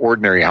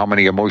extraordinary how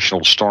many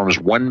emotional storms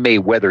one may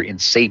weather in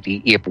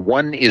safety if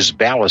one is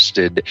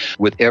ballasted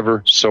with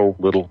ever so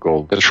little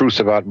gold. The truth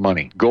about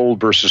money.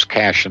 Gold versus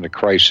cash in a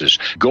crisis.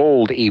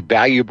 Gold, a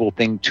valuable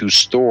thing to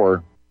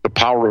store. The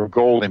power of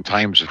gold in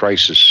times of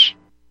crisis.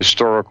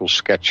 Historical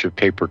sketch of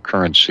paper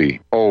currency.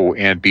 Oh,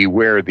 and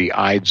beware the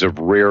ides of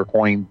rare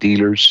coin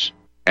dealers.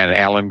 And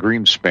Alan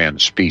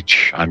Greenspan's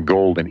speech on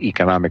gold and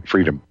economic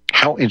freedom.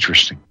 How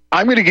interesting.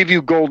 I'm going to give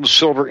you gold and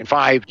silver in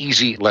 5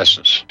 easy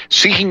lessons.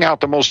 Seeking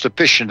out the most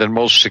efficient and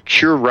most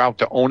secure route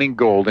to owning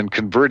gold and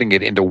converting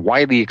it into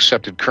widely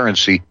accepted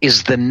currency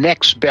is the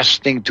next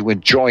best thing to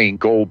enjoying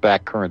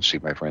gold-backed currency,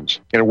 my friends.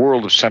 In a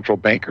world of central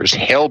bankers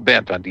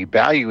hell-bent on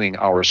devaluing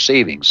our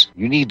savings,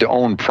 you need to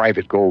own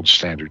private gold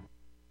standard.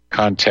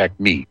 Contact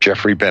me,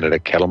 Jeffrey Bennett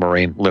at Kettle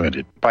Moraine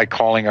Limited, by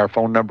calling our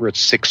phone number at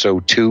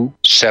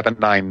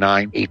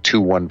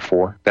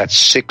 602-799-8214.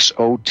 That's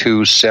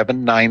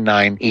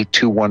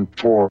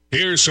 602-799-8214.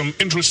 Here's some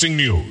interesting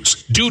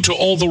news. Due to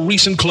all the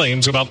recent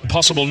claims about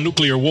possible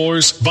nuclear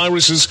wars,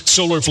 viruses,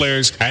 solar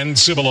flares, and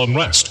civil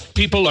unrest,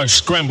 people are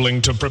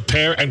scrambling to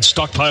prepare and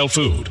stockpile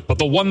food. But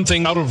the one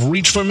thing out of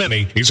reach for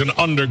many is an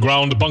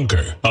underground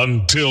bunker.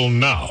 Until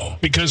now.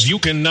 Because you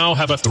can now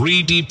have a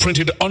 3D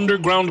printed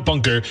underground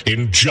bunker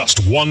in just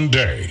one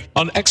day.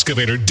 An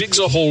excavator digs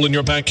a hole in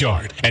your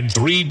backyard, and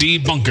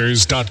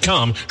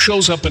 3dbunkers.com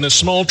shows up in a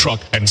small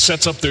truck and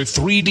sets up their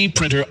 3D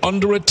printer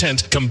under a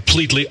tent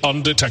completely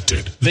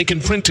undetected. They can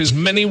print as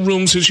many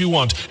rooms as you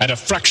want at a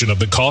fraction of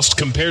the cost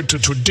compared to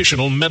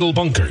traditional metal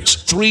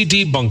bunkers.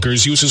 3D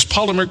Bunkers uses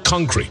polymer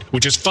concrete,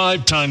 which is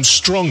 5 times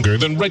stronger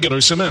than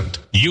regular cement.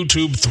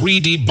 YouTube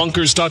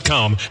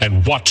 3dbunkers.com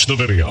and watch the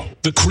video.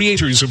 The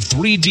creators of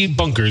 3D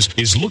Bunkers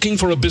is looking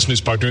for a business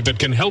partner that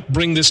can help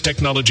bring this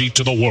technology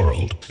to the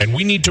world, and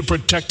we need to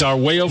protect our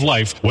way of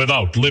life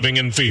without living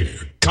in fear.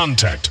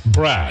 Contact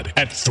Brad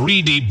at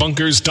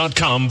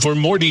 3dbunkers.com for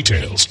more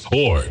details,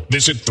 or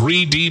visit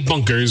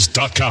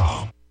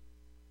 3dbunkers.com.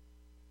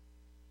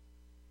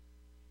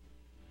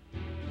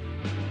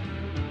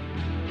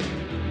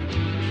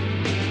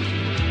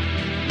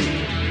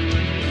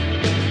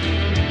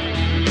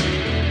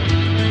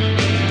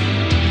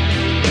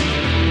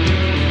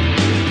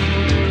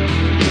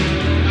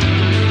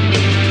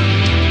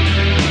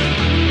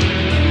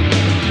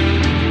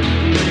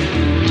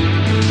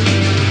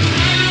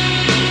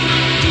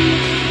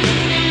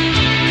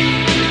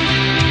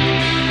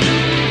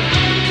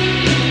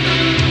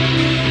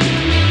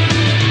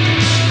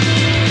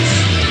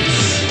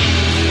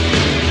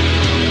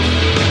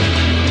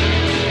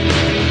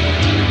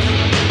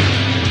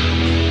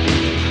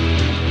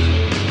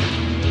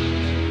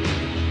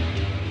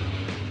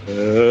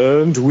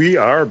 And we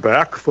are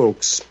back,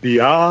 folks,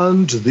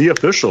 beyond the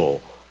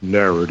official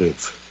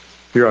narrative.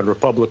 Here on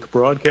Republic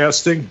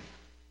Broadcasting,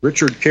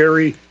 Richard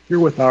Kary, here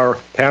with our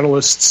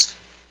panelists,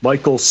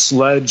 Michael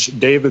Sledge,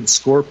 David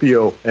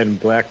Scorpio, and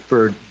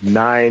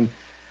Blackbird9.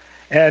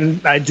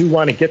 And I do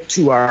want to get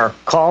to our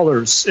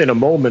callers in a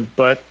moment,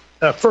 but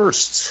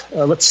first,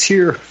 let's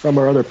hear from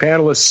our other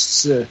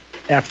panelists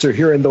after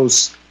hearing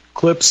those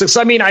clips.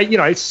 I mean,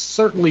 I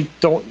certainly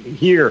don't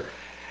hear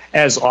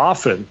as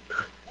often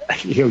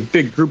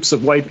big groups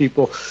of white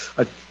people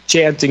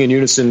chanting in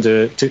unison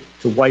to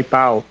wipe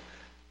out,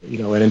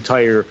 an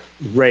entire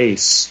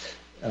race,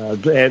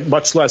 and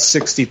much less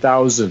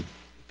 60,000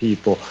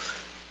 people.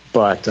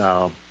 But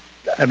but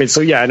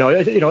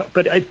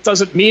it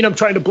doesn't mean I'm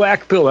trying to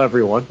blackpill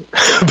everyone.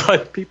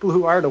 But people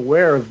who aren't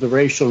aware of the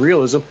racial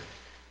realism,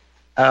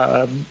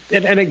 and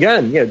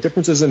again,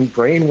 differences in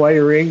brain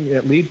wiring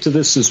lead to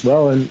this as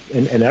well, and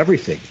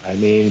everything. I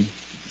mean,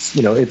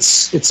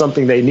 it's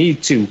something they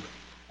need to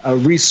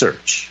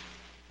research,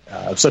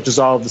 such as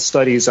all of the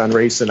studies on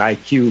race and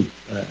IQ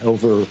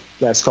over the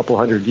last couple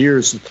hundred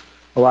years.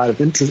 A lot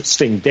of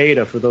interesting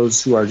data for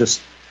those who are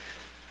just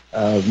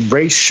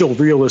racial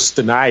realist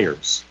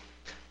deniers.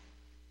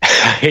 I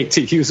hate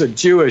to use a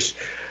Jewish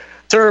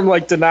term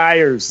like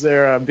deniers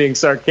there. I'm being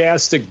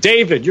sarcastic.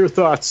 David, your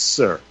thoughts,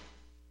 sir?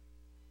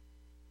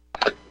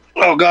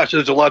 Oh, gosh,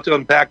 there's a lot to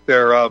unpack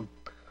there.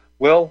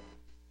 Well,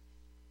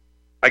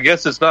 I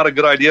guess it's not a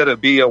good idea to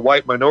be a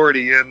white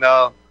minority in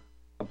a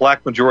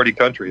black majority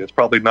country. It's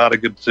probably not a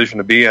good position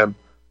to be in.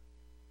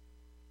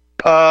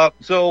 South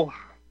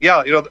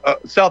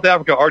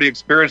Africa already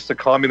experienced the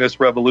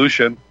communist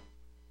revolution,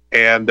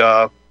 and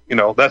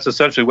that's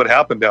essentially what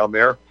happened down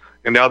there.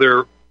 And now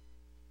they're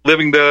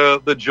living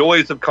the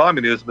joys of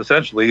communism.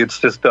 Essentially, it's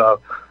just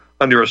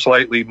under a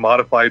slightly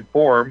modified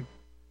form.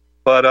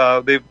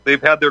 But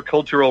they've had their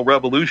cultural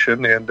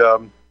revolution, and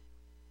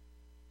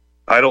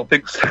I don't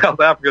think South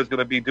Africa is going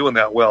to be doing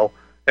that well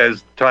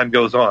as time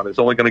goes on. It's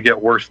only going to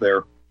get worse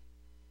there.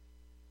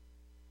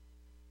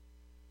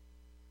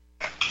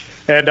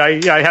 And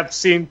I have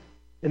seen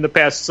in the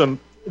past some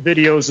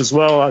videos as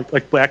well,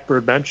 like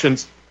Blackbird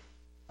mentions,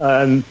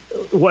 on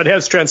what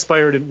has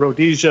transpired in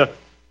Rhodesia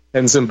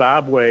and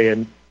Zimbabwe.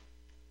 And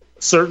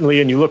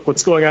certainly, and you look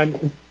what's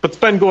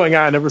been going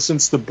on ever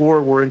since the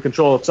Boer were in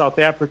control of South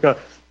Africa.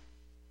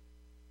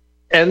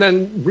 And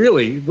then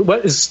really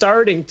what is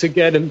starting to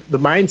get in the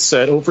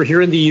mindset over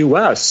here in the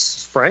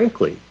U.S.,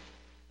 frankly,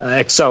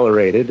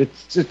 accelerated.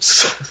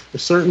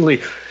 It's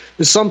certainly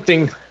is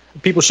something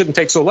people shouldn't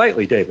take so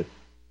lightly, David.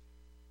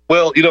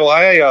 Well,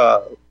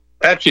 I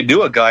actually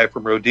knew a guy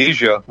from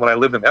Rhodesia when I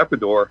lived in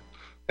Ecuador,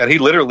 and he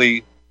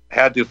literally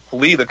had to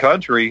flee the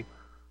country.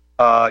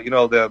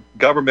 The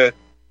government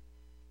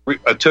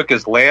took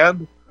his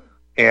land,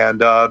 and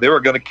they were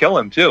going to kill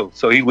him too.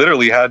 So he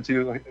literally had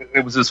to.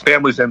 It was his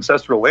family's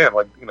ancestral land,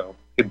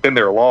 he'd been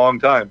there a long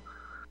time,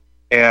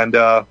 and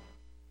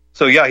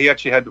so yeah, he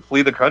actually had to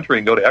flee the country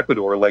and go to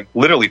Ecuador,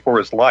 literally for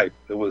his life.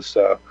 It was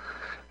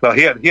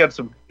he had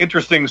some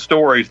interesting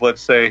stories,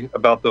 let's say,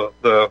 about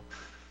the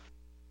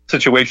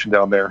situation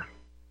down there.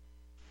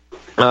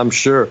 I'm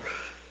sure.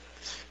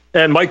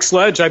 And Mike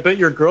Sledge, I bet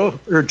your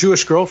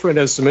Jewish girlfriend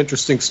has some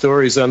interesting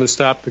stories on this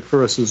topic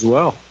for us as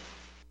well.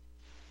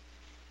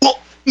 Well,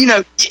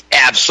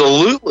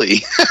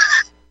 absolutely.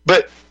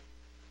 But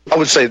I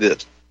would say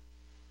this.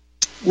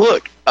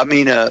 Look,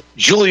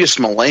 Julius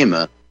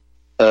Malema,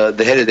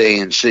 the head of the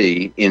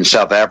ANC in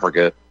South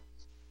Africa,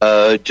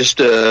 just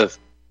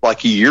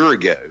like a year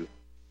ago,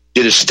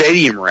 did a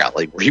stadium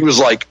rally where he was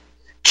like,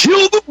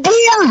 "Kill the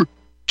Boer!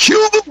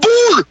 Kill the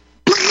Boer!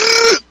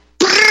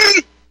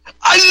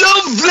 I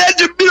love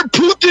Vladimir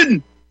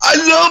Putin! I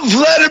love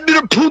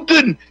Vladimir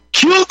Putin!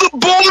 Kill the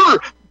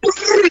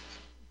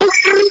Boer!"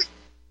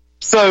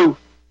 So,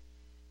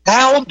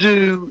 how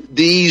do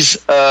these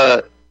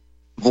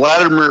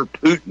Vladimir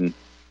Putin,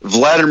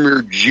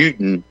 Vladimir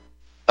Putin,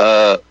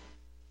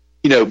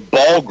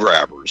 ball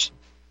grabbers,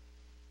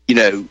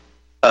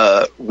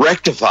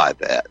 rectify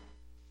that?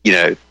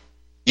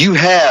 You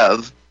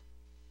have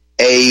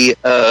a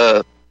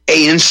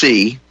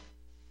ANC,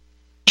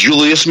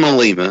 Julius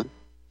Malema,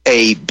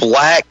 a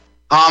black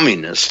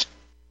communist,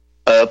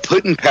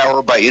 put in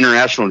power by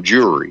international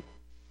Jewry,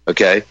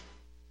 okay?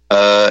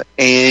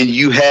 And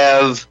you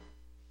have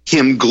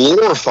him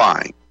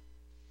glorifying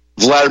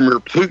Vladimir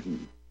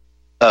Putin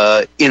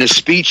in a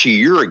speech a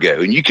year ago,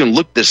 and you can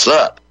look this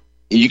up,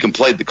 and you can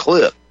play the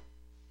clip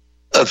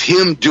of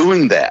him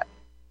doing that.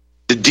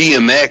 The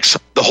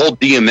whole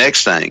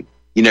DMX thing,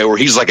 where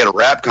he's like at a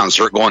rap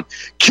concert going,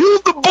 "Kill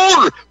the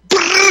border!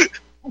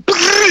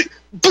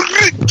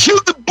 Kill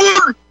the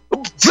border!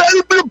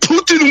 Vladimir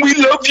Putin, we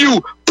love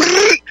you!"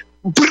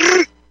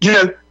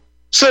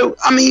 So,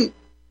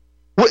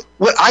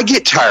 what I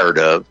get tired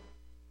of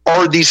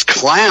are these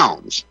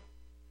clowns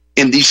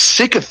and these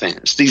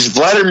sycophants, these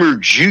Vladimir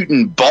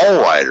Putin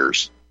ball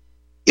riders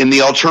in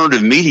the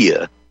alternative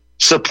media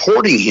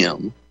supporting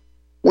him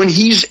when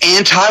he's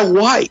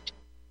anti-white.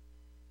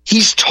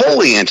 He's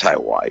totally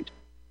anti-white.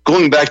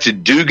 Going back to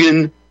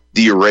Dugan,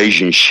 the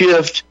Eurasian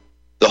shift,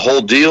 the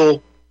whole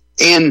deal.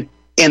 And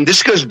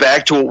this goes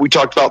back to what we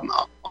talked about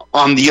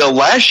on the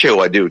last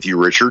show I did with you,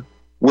 Richard,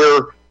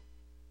 where,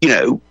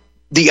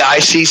 the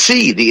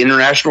ICC, the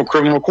International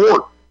Criminal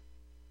Court.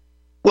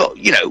 Well,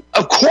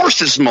 of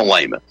course it's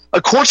Malema.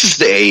 Of course it's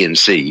the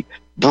ANC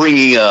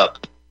bringing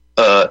up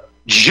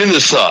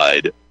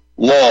genocide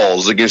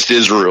laws against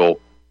Israel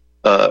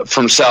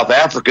from South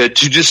Africa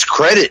to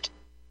discredit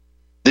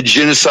the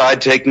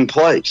genocide taking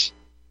place.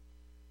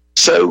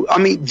 So,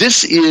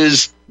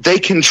 they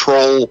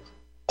control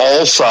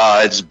all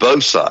sides,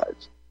 both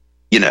sides,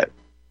 and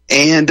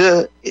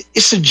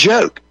it's a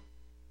joke.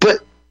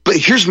 But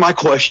here's my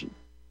question.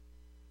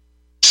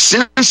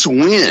 Since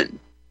when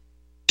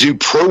do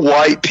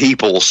pro-white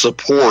people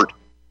support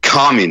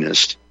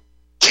communist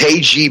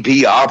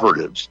KGB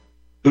operatives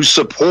who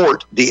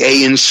support the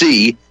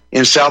ANC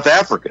in South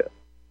Africa?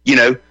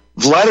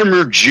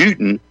 Vladimir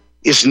Putin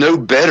is no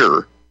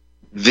better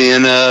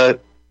than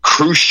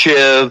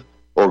Khrushchev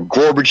or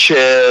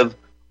Gorbachev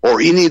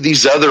or any of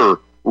these other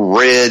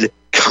red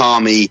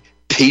commie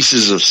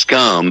pieces of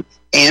scum,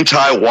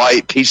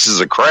 anti-white pieces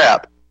of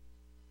crap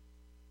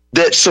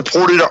that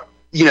supported,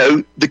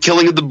 the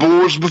killing of the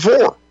Boers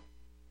before.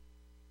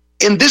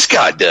 And this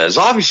guy does,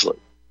 obviously.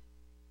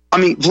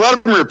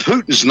 Vladimir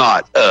Putin's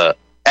not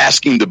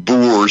asking the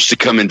Boers to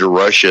come into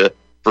Russia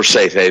for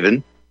safe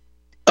haven.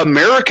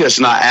 America's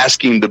not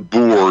asking the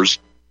Boers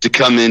to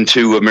come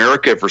into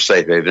America for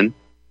safe haven.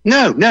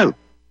 No.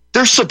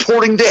 They're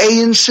supporting the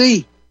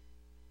ANC.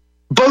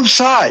 Both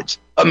sides,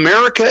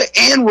 America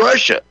and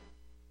Russia.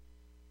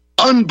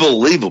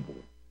 Unbelievable.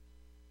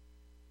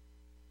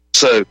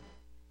 So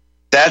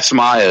that's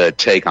my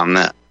take on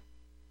that.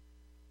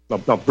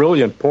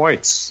 Brilliant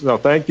points. No,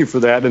 thank you for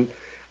that. And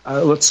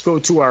let's go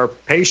to our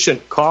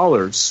patient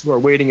callers who are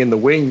waiting in the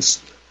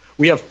wings.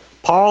 We have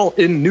Paul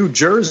in New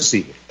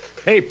Jersey.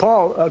 Hey,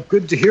 Paul,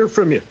 good to hear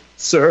from you,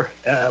 sir.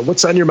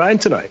 What's on your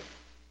mind tonight?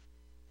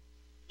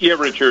 Yeah,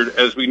 Richard,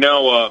 as we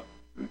know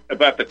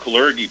about the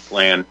Kalergi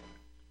plan,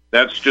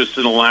 that's just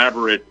an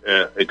elaborate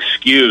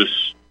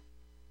excuse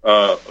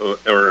or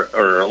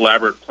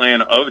elaborate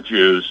plan of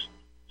Jews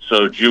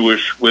so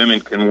Jewish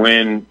women can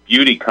win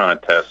beauty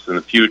contests in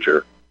the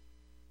future.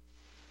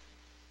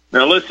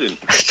 Now listen,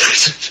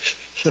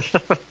 to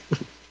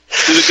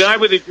the guy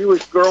with a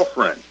Jewish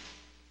girlfriend,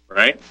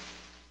 right?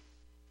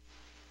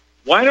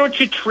 Why don't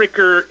you trick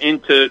her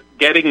into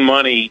getting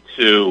money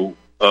to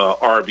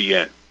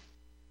RBN?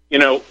 You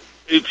know,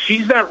 if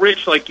she's not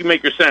rich like you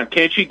make her sound,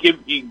 can't you get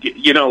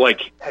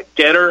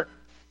her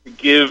to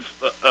give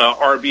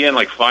RBN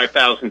like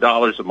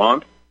 $5,000 a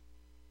month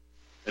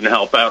and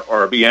help out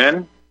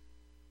RBN?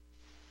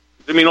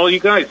 I mean, all you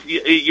guys,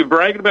 you're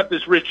bragging about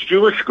this rich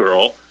Jewish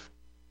girl.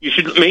 You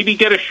should maybe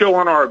get a show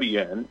on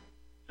RBN.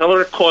 Tell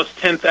her it costs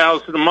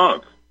 $10,000 a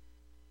month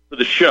for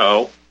the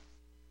show,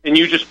 and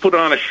you just put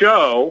on a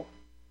show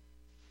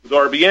with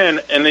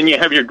RBN, and then you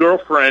have your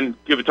girlfriend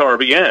give it to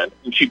RBN,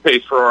 and she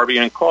pays for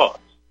RBN costs.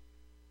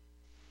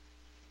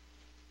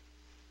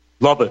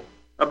 Love it.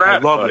 How about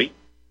it, buddy? It.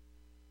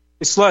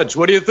 Hey, Sledge,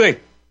 what do you think?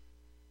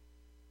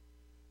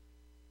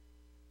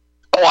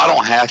 Oh, I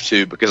don't have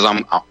to because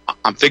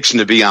I'm fixing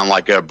to be on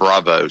like a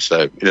Bravo,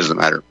 so it doesn't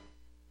matter.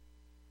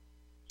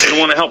 You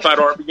want to help out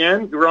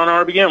RBN? You're on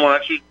RBN. Why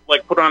don't you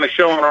like put on a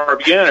show on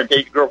RBN or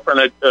get your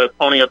girlfriend to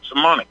pony up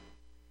some money?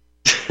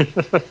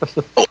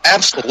 Oh,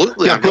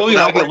 absolutely. Yeah,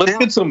 brilliant idea. Let's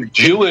get some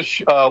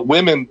Jewish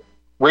women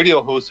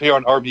radio hosts here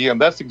on RBN.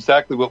 That's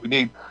exactly what we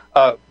need.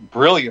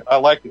 Brilliant. I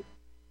like it.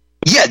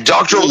 Yeah,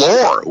 Dr.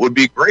 Laura would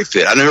be a great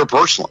fit. I know her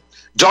personally.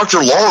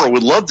 Dr. Laura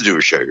would love to do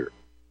a show here.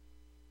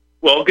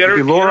 Well, get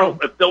her, Laura.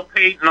 If they'll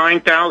pay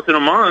 $9,000 a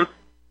month,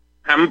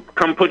 have them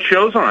come put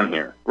shows on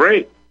here.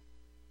 Great.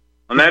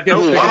 On that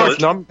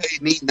note, pay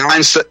me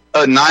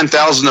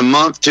 $9,000 a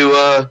month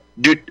to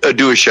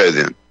do a show.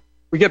 Then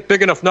we get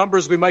big enough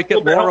numbers, we might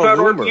get Laura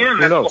Loomer.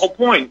 That's the whole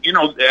point. You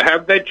know,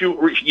 have that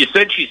you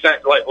said she's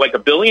like a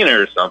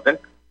billionaire or something.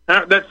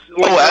 That's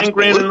like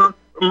 $10,000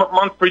 a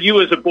month for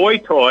you as a boy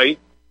toy.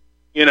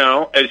 You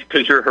know,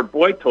 because you're her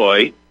boy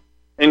toy,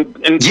 and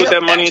put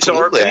that money into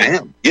RBN. I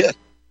am. Yeah.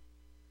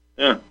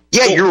 Yeah,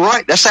 cool. You're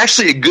right. That's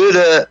actually a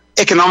good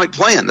economic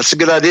plan. That's a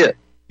good idea.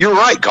 You're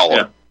right, caller.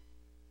 Yeah.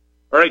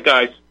 All right,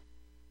 guys.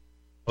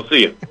 I'll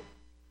see you.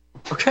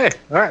 Okay.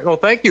 All right. Well,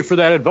 thank you for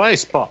that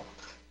advice, Paul.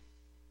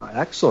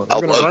 Excellent.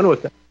 We're going to run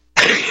with that.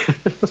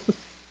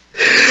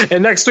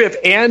 And next we have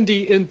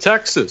Andy in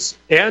Texas.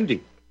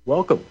 Andy,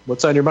 welcome.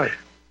 What's on your mind?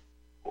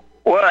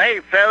 Well, hey,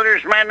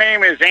 fellas, my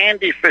name is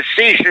Andy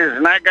Facetious,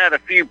 and I got a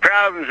few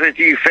problems with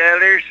you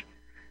fellas.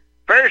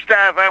 First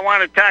off, I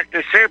want to talk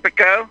to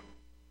Serpico,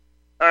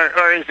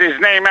 or is his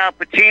name Al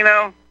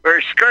Pacino,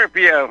 or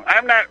Scorpio.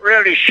 I'm not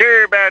really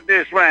sure about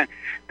this one.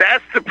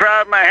 That's the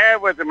problem I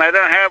have with him. I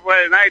don't have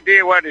an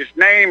idea what his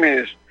name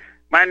is.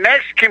 My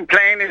next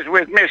complaint is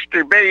with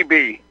Mr.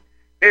 Baby.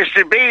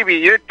 Mr. Baby,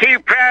 you're too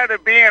proud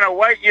of being a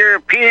white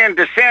European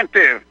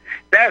descentive.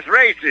 That's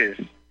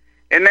racist.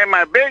 And then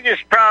my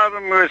biggest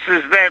problem is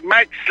that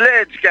Mike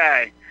Sledge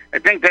guy. I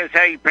think that's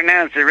how you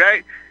pronounce it,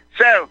 right?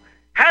 So,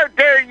 how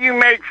dare you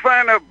make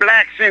fun of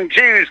blacks and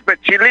Jews,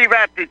 but you leave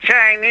out the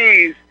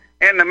Chinese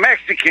and the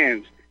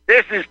Mexicans?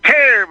 This is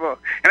terrible.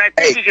 And I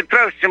think you can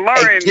throw some more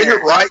in there. Get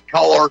it right,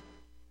 caller.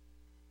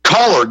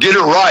 Caller, get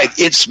it right.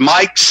 It's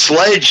Mike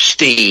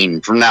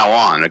Sledgestein from now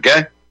on,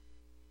 okay?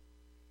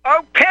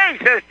 Okay,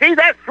 so see,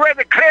 that's where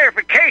the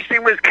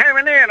clarification was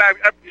coming in.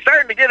 I'm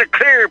starting to get a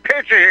clearer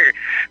picture here.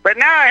 But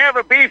now I have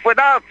a beef with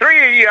all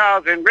three of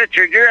y'all, and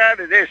Richard, you're out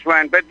of this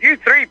one. But you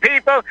three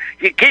people,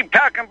 you keep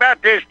talking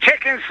about this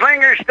chicken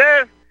slinger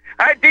stuff.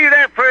 I do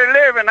that for a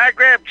living. I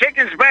grab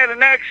chickens by the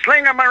neck,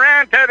 sling them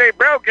around till they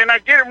broke, and I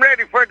get them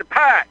ready for the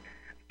pot.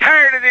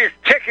 Tired of this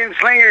chicken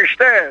slinger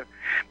stuff.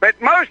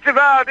 But most of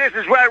all, this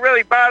is what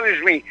really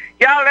bothers me.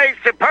 Y'all ain't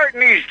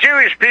supporting these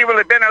Jewish people that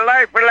have been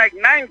alive for like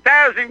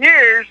 9,000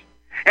 years,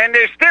 and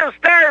they're still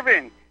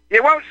starving.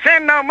 You won't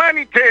send no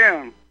money to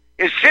them.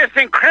 It's just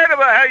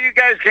incredible how you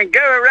guys can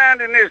go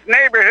around in this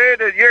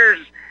neighborhood of yours,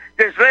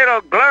 this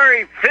little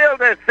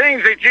glory-filled of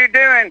things that you're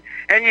doing,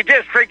 and you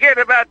just forget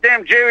about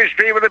them Jewish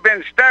people that have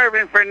been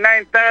starving for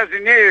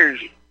 9,000 years.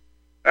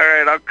 All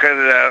right, I'll cut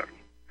it out.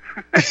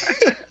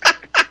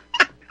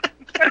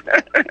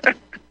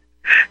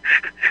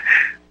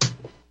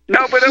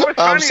 No, but it was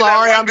funny. I'm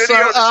sorry, I'm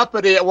so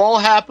uppity. It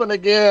won't happen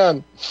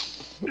again.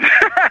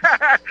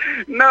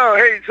 No,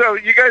 hey, so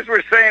you guys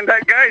were saying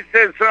that guy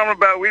said something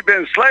about we've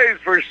been slaves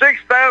for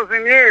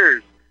 6,000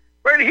 years.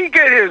 Where did he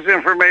get his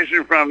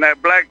information from,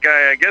 that black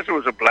guy? I guess it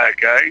was a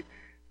black guy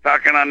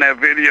talking on that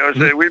video.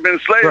 Said we've been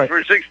slaves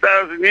for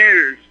 6,000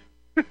 years.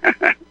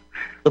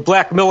 The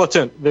black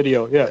militant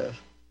video, yeah.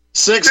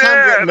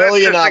 600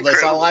 million of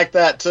us. I like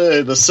that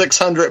too. The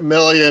 600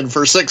 million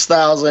for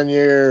 6,000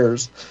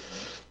 years.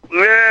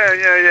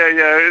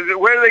 Yeah.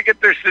 Where do they get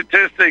their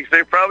statistics?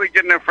 They're probably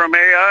getting it from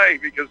AI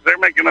because they're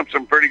making up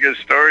some pretty good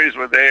stories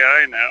with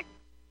AI now.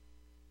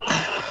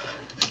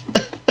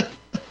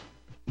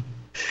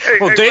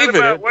 Well,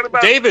 David, what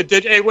about David?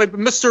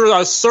 Mr.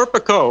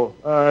 Serpico,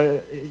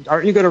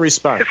 aren't you going to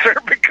respond?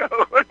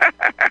 Serpico.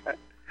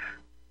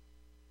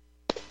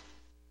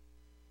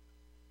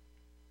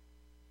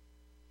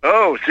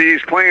 Oh, see,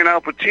 he's playing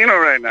Al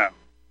Pacino right now.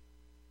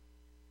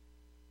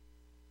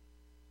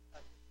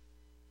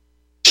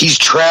 he's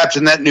trapped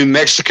in that New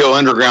Mexico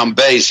underground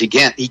base. He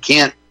can't.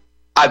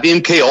 I've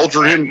MK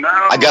Ultra'd him.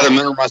 I got him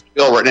under my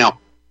spell right now.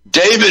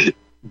 David,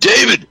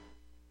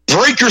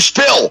 break your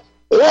spell.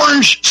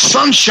 Orange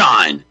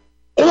sunshine.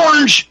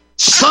 Picture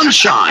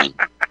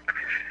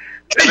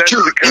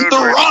in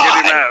the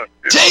ride.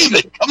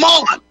 David, come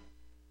on.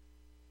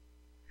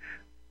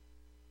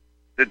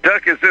 The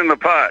duck is in the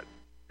pot.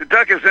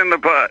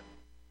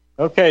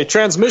 Okay,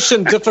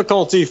 transmission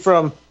difficulty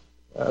from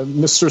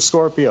Mr.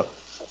 Scorpio.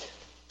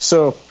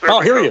 So,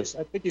 here he is.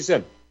 I think he's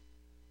in.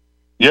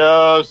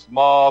 Yes,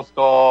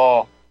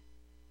 master.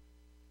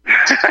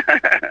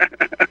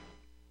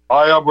 I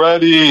am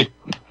ready.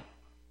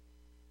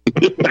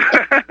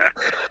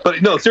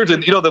 But no, seriously,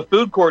 the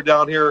food court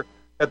down here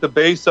at the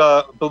base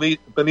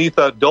beneath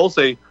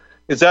Dulce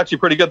is actually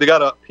pretty good. They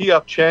got a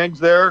P.F. Chang's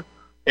there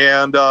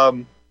and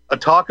a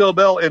Taco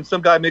Bell, and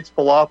some guy makes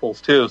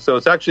falafels too. So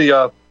it's actually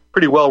a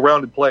pretty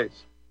well-rounded place.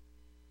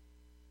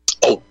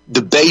 Oh,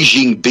 the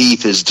Beijing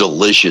beef is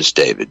delicious,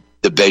 David.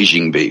 The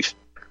Beijing beef.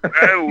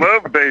 I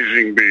love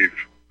Beijing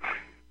beef.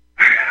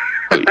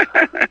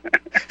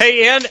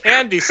 Hey,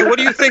 Andy, so what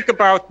do you think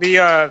about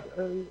the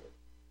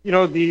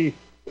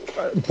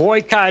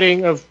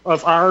boycotting of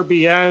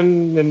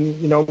RBN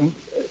and,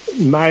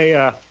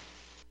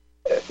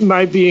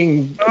 my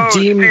being deemed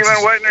Stephen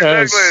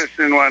Whitener-Douglas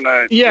and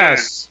whatnot.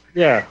 Yes,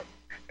 yeah.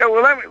 Yeah,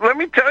 well, let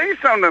me tell you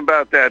something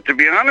about that. To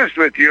be honest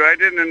with you, I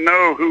didn't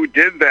know who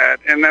did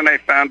that, and then I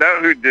found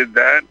out who did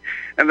that,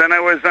 and then I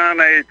was on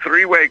a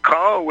three-way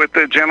call with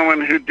the gentleman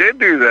who did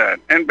do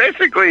that, and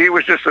basically he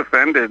was just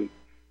offended,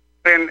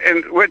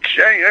 and which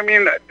I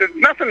mean,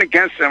 nothing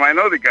against him. I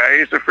know the guy;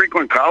 he's a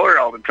frequent caller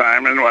all the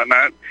time and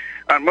whatnot.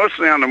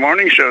 Mostly on the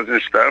morning shows and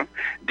stuff.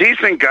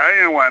 Decent guy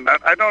and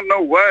whatnot. I don't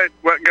know what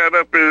got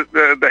up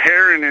the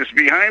hair in his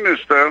behind and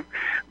stuff.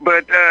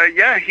 But,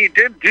 yeah, he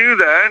did do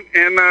that.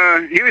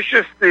 And he was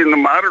just the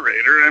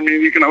moderator. I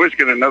mean, you can always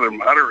get another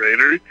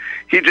moderator.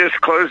 He just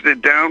closed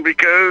it down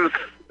because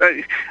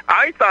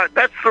I thought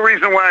that's the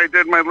reason why I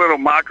did my little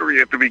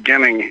mockery at the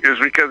beginning, is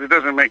because it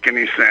doesn't make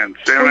any sense.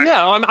 And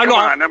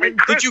I mean,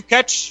 did you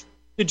catch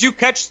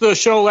the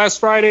show last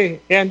Friday,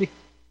 Andy?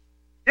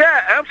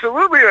 Yeah,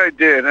 absolutely I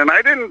did, and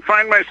I didn't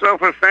find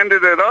myself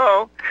offended at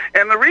all.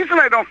 And the reason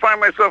I don't find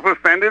myself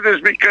offended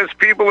is because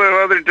people of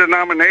other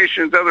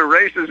denominations, other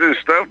races and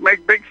stuff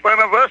make big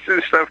fun of us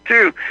and stuff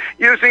too,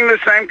 using the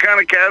same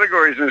kind of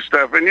categories and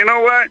stuff. And you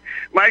know what?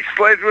 Mike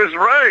Sledge was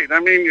right.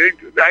 I mean,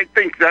 I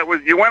think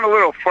you went a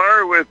little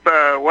far with,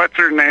 what's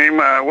her name?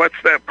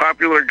 What's that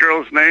popular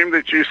girl's name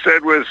that you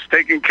said was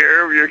taking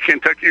care of your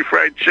Kentucky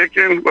Fried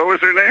Chicken? What was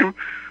her name?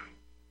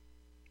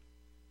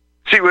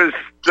 She was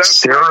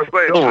Sarah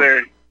Silverman.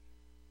 There.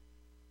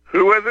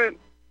 Who was it?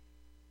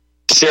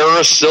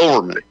 Sarah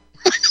Silverman.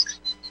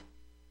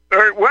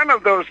 Or one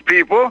of those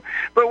people.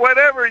 But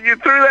whatever, you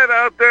threw that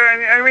out there.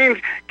 And I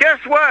mean, guess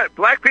what?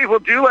 Black people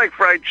do like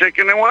fried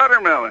chicken and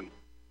watermelon.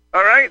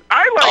 All right?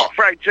 I like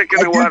fried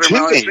chicken and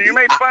watermelon, so you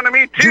made fun of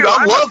me too. Dude,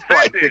 I love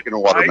fried chicken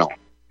and watermelon.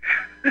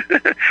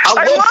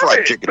 I love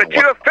fried chicken and watermelon. But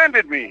you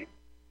offended me.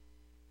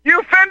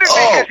 You offended me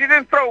because you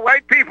didn't throw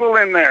white people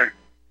in there.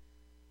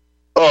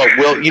 Oh,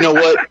 well, you know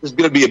what? There's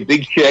going to be a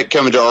big check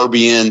coming to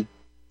RBN.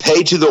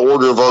 Pay to the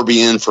order of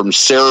RBN from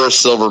Sarah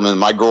Silverman,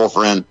 my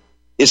girlfriend.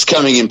 It's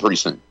coming in pretty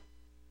soon.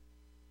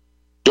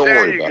 Don't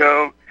worry about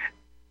it.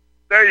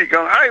 There you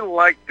go. I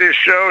like this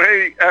show.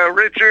 Hey,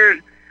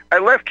 Richard, I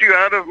left you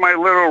out of my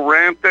little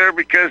rant there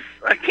because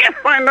I can't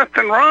find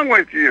nothing wrong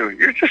with you.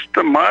 You're just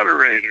the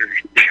moderator.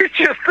 You're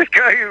just the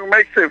guy who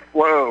makes it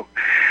flow.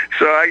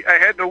 So I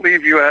had to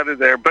leave you out of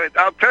there. But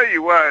I'll tell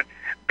you what.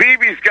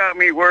 BB's got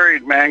me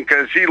worried, man,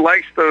 because he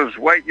likes those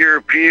white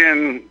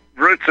European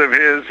roots of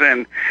his,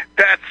 and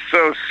that's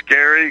so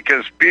scary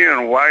because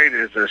being white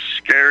is a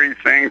scary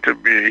thing to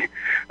be.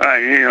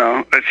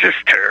 It's just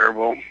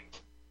terrible.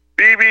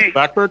 BB,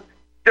 Blackbird,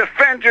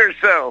 defend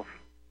yourself.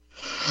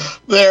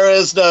 There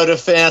is no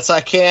defense.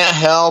 I can't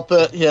help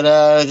it,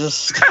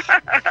 just,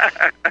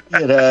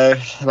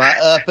 my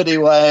uppity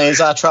ways.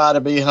 I try to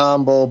be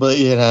humble, but,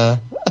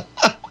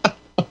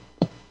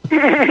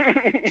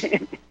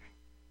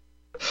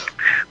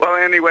 Well,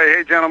 anyway,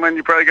 hey, gentlemen,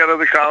 you probably got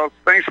other calls.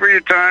 Thanks for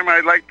your time.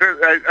 I'd like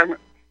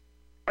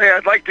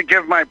to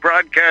give my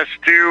broadcast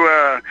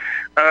to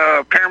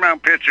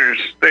Paramount Pictures.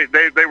 They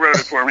wrote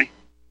it for me.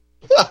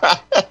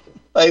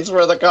 Thanks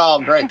for the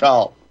call. Great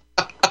call.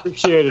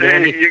 Appreciate it,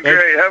 Andy. Hey, you're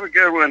great. Have a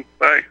good one.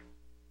 Bye.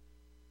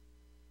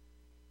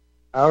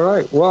 All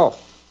right. Well,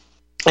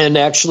 and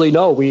actually,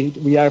 no,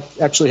 we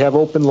actually have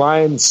open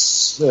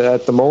lines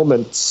at the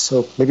moment.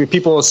 So maybe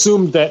people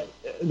assumed that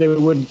they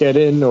wouldn't get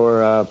in,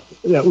 or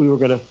that we were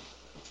going to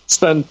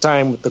spend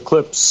time with the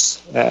clips.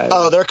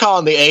 They're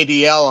calling the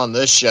ADL on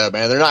this show,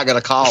 man. They're not going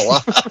to call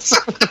us.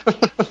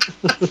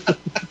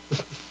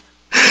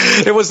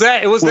 It was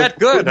that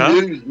good,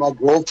 huh? My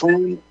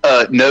girlfriend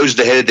knows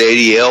the head of the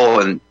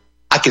ADL, and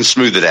I can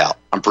smooth it out.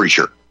 I'm pretty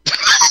sure.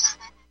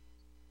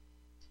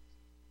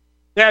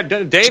 Yeah,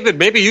 David,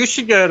 maybe you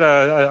should get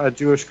a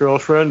Jewish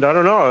girlfriend. I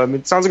don't know. I mean,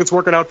 it sounds like it's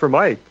working out for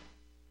Mike.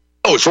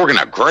 Oh, it's working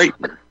out great.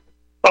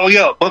 Oh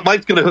yeah, but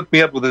Mike's going to hook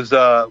me up with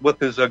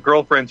his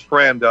girlfriend's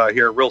friend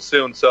here real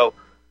soon. So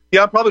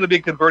yeah, I'm probably going to be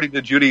converting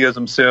to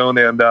Judaism soon,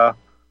 and I'm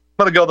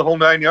going to go the whole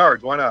 9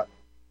 yards. Why not?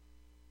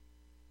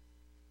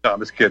 No, I'm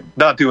just kidding.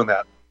 Not doing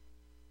that.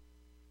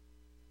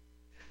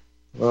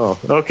 Oh,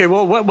 okay.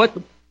 Well, what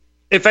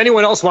if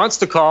anyone else wants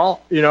to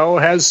call?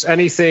 Has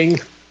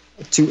anything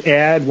to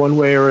add one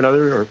way or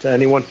another, or to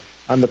anyone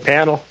on the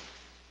panel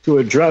to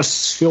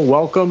address? Feel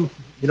welcome.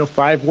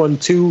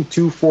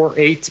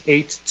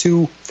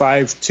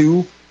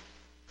 512-248-8252,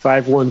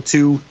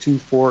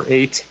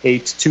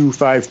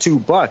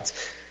 512-248-8252. But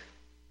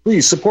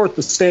please support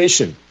the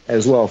station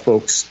as well,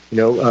 folks.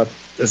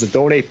 There's a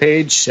donate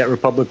page at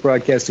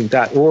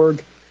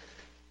republicbroadcasting.org,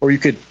 or you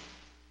could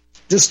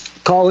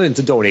just call in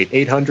to donate,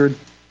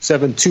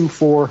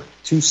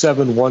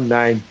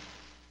 800-724-2719,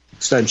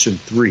 extension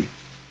 3.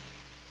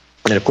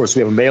 And, of course, we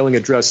have a mailing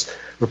address,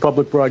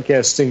 Republic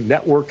Broadcasting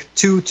Network,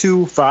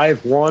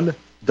 2251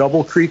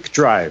 Double Creek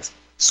Drive,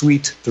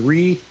 Suite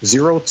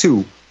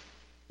 302,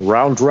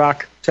 Round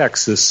Rock,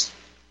 Texas,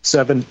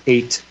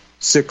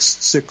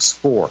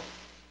 78664.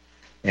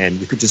 And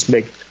you could just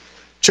make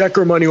check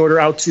or money order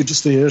out to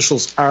just the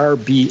initials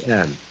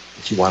RBN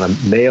if you want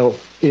to mail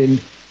in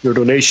your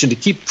donation to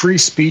keep free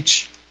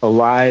speech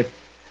alive.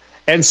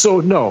 And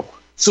so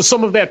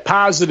some of that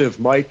positive,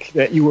 Mike,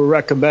 that you were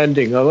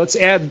recommending, let's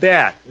add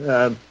that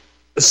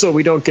so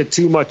we don't get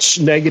too much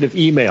negative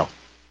email.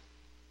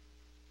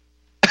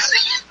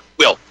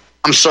 Well,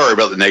 I'm sorry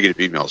about the negative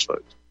emails,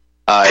 folks.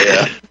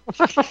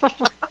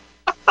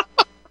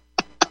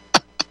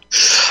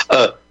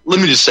 Let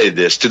me just say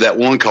this to that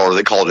one caller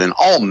that called in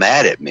all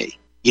mad at me.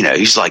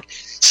 He's like,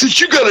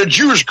 since you got a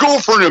Jewish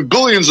girlfriend and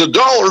billions of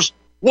dollars,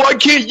 why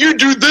can't you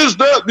do this,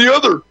 that, and the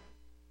other?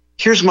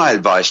 Here's my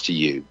advice to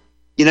you.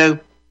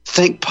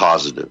 Think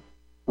positive.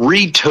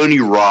 Read Tony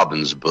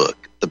Robbins' book,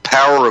 The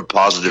Power of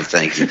Positive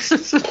Thinking.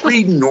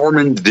 Read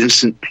Norman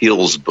Vincent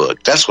Peale's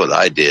book. That's what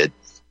I did.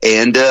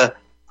 And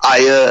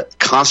I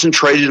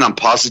concentrated on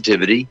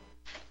positivity,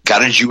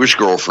 got a Jewish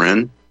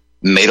girlfriend,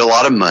 made a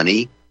lot of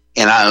money,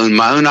 and I own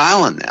my own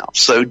island now.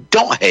 So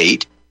don't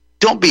hate.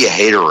 Don't be a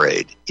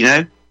haterade.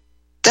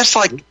 That's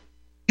like,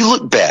 you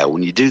look bad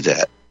when you do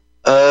that.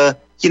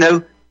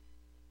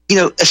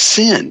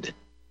 Ascend.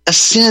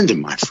 Ascend,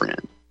 my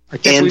friend. I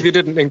can't believe you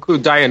didn't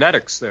include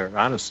Dianetics there,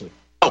 honestly.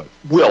 Oh,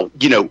 well,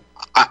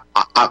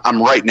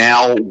 I'm right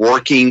now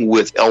working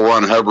with L.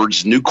 Ron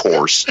Hubbard's new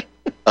course,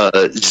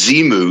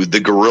 Zimu, the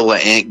gorilla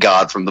ant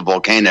god from the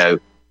volcano.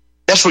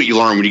 That's what you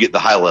learn when you get the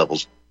high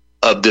levels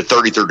of the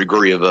 33rd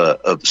degree of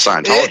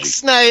Scientology.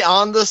 Ixnay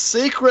on the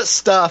secret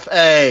stuff,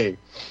 eh?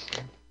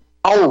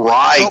 All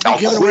right. Don't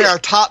be giving away our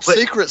top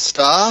secret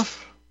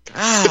stuff.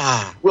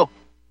 Well,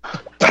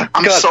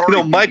 I'm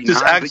sorry. Mike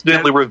just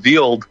accidentally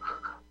revealed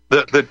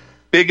the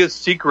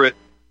biggest secret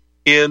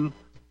in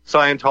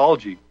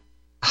Scientology.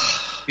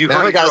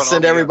 Now we got to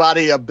send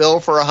everybody a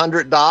bill for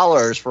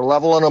 $100 for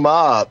leveling them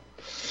up.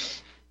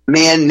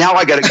 Man, now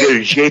I got to go to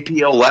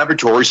JPL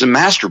Laboratories and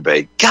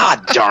masturbate.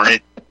 God darn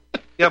it!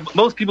 Yeah, but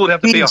most people would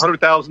have to pay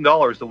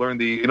 $100,000 to learn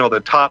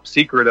the top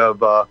secret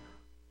of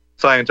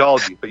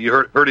Scientology. But you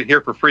heard it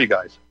here for free,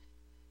 guys.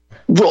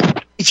 Well,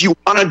 if you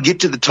want to get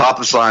to the top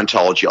of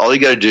Scientology, all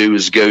you got to do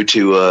is go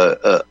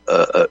to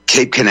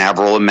Cape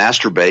Canaveral and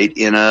masturbate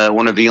in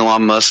one of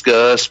Elon Musk's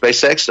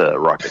SpaceX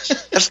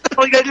rockets. That's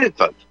all you got to do,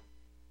 folks.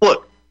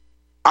 Look,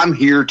 I'm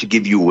here to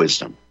give you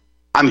wisdom.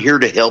 I'm here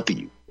to help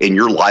you in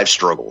your life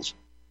struggles.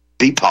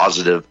 Be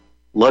positive,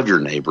 love your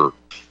neighbor,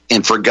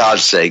 and for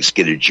God's sakes,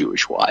 get a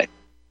Jewish wife.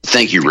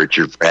 Thank you,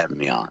 Richard, for having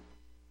me on.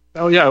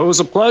 Oh, yeah, it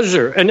was a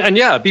pleasure. And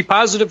yeah, be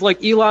positive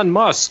like Elon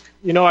Musk.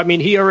 He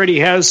already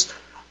has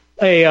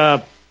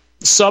a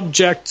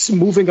subject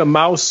moving a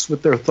mouse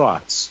with their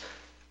thoughts,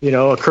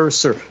 a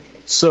cursor.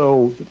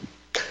 So,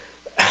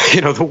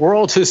 the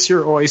world is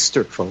your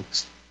oyster,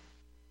 folks.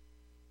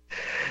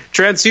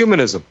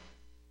 Transhumanism.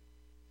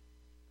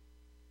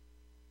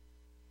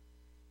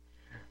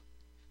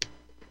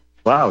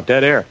 Wow,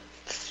 dead air.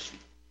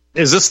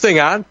 Is this thing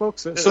on,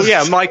 folks? So,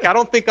 yeah, Mike, I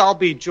don't think I'll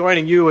be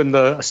joining you in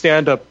the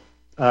stand-up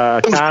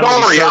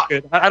comedy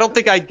circuit. I don't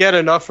think I get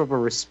enough of a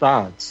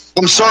response.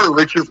 I'm sorry,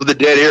 Richard, for the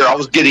dead air. I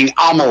was getting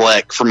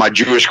Amalek from my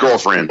Jewish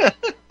girlfriend.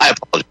 I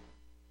apologize.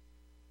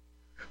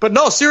 But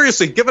no,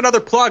 seriously, give another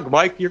plug,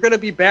 Mike. You're going to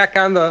be back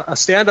on the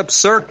stand-up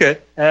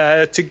circuit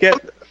to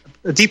get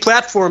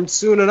deplatformed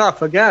soon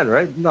enough again,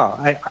 right? No,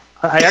 I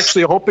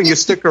actually hoping you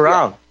stick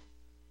around.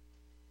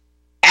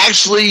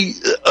 Actually,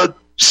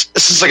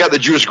 since I got the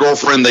Jewish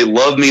girlfriend, they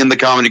love me in the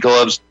comedy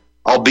clubs.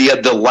 I'll be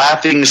at the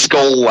Laughing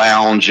Skull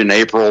Lounge in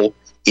April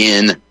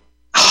in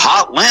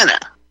Hotlanta.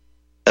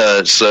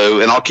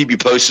 And I'll keep you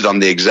posted on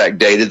the exact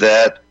date of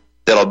that.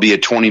 That'll be a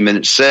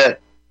 20-minute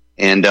set,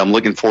 and I'm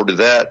looking forward to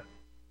that.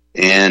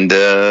 And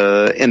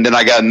then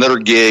I got another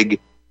gig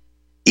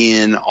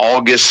in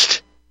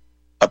August,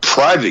 a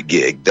private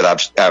gig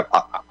that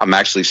I'm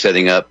actually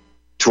setting up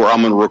to where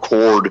I'm going to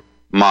record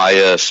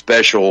my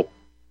special,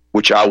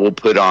 which I will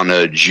put on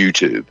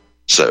YouTube.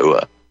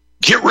 So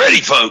get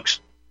ready, folks.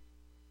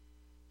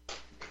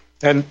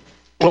 And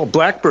Well,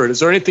 Blackbird, is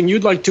there anything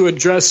you'd like to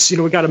address?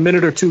 We got a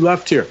minute or two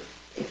left here.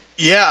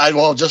 Yeah,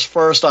 well, just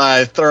first,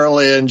 I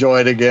thoroughly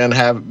enjoyed again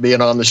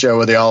being on the show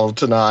with y'all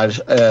tonight,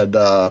 and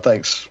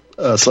thanks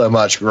so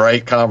much.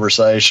 Great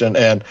conversation,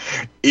 and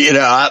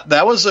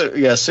that was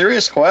a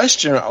serious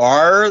question.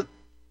 Are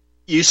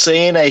you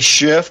seeing a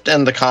shift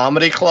in the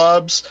comedy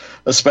clubs?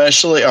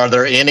 Especially, are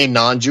there any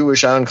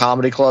non-Jewish owned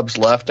comedy clubs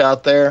left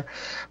out there?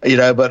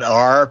 But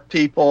are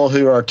people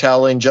who are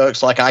telling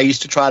jokes like I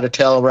used to try to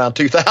tell around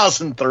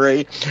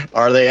 2003,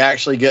 are they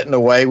actually getting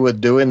away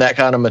with doing that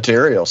kind of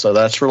material? So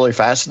that's really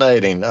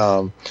fascinating.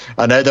 I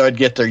know they would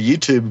get their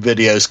YouTube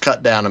videos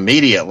cut down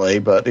immediately,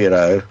 but,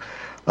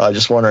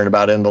 just wondering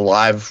about in the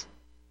live,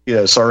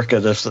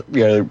 circuit, if,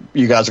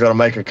 you guys are going to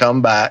make a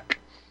comeback.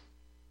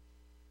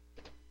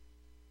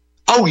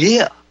 Oh,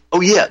 yeah.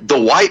 The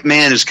white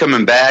man is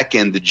coming back,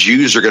 and the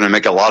Jews are going to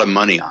make a lot of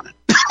money on it.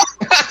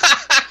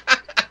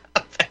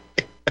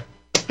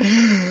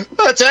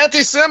 That's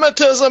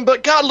anti-Semitism,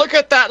 but God, look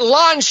at that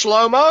line,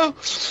 Shlomo.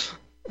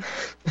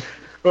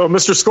 Well,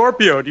 Mr.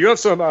 Scorpio, do you have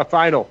some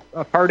final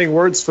parting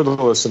words for the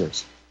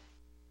listeners?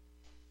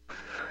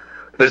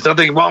 There's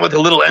nothing wrong with a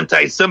little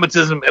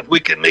anti-Semitism if we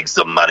can make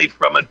some money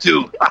from it,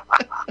 too.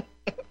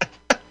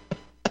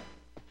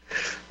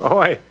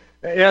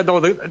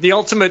 The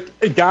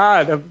ultimate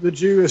God of the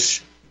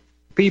Jewish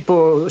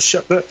people,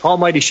 the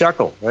almighty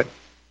shekel, right?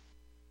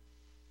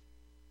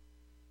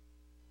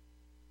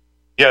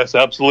 Yes,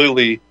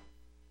 absolutely.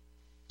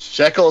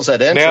 Shekels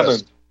at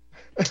interest.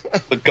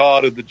 Mammon, the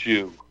God of the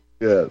Jew.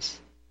 Yes.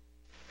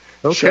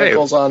 Okay.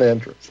 Shekels on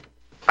interest.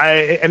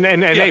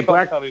 Hey,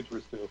 Blackbird.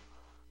 Interest too.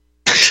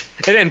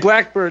 And then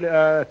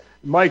Blackbird,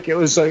 Mike, it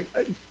was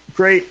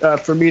great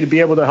for me to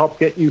be able to help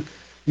get you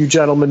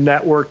gentlemen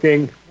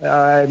networking.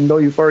 I know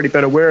you've already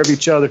been aware of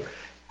each other,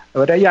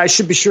 but I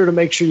should be sure to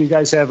make sure you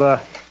guys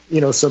have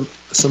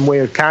some way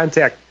of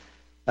contact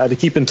to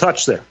keep in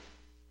touch there.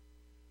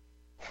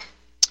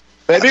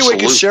 Maybe we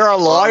could share a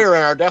lawyer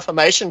in our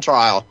defamation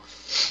trial.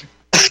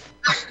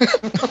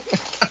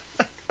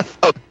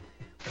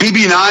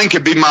 BB9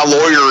 could be my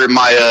lawyer in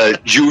my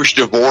Jewish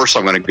divorce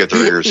I'm going to get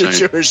through here soon.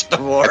 Jewish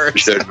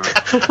divorce.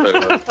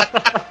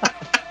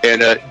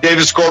 And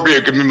David Scorpio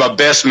could be my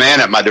best man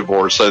at my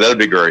divorce, so that would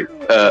be great.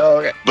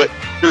 Okay. But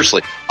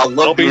seriously, I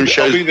love doing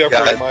shows. I'll be there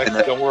for you, Mike.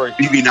 Don't worry.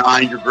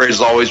 BB9, you're great as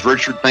always.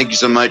 Richard, thank you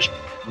so much.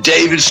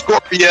 David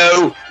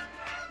Scorpio,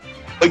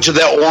 wait till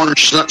that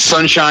orange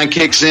sunshine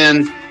kicks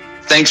in.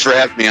 Thanks for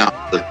having me on.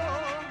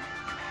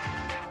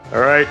 All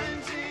right.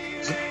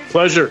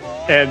 Pleasure.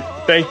 And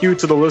thank you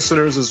to the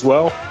listeners as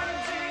well.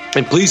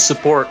 And please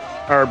support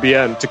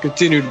RBN to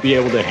continue to be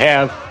able to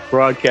have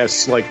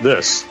broadcasts like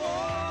this.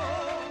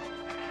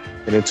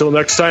 And until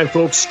next time,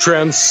 folks,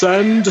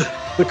 transcend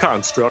the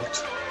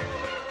construct.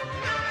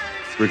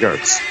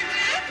 Regards.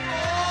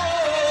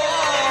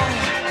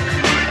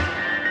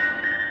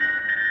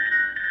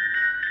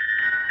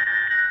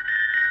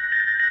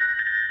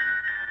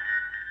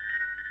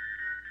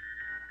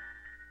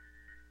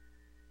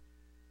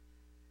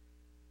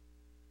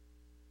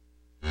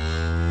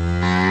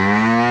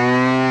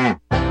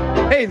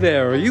 Hey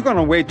there, are you going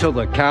to wait till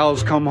the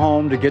cows come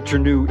home to get your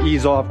new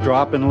ease-off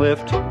drop-and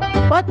lift?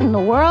 What in the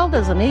world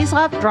is an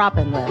ease-off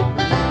drop-and lift?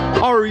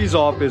 Our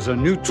ease-off is a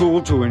new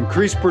tool to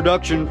increase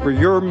production for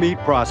your meat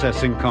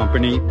processing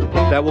company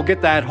that will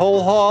get that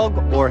whole hog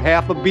or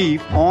half a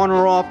beef on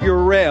or off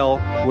your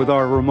rail with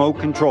our remote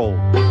control.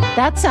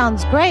 That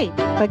sounds great,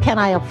 but can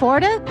I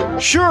afford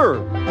it?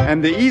 Sure,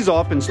 and the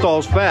ease-off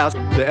installs fast.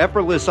 The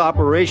effortless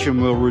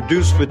operation will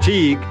reduce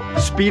fatigue,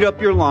 speed up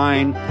your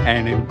line,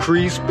 and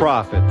increase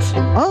profits.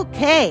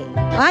 Okay,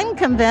 I'm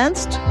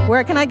convinced.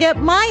 Where can I get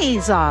my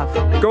ease-off?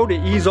 Go to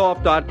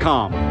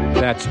easeoff.com.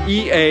 That's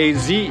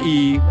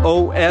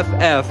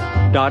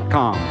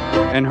EAZEOFF.com.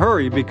 And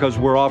hurry because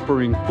we're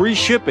offering free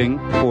shipping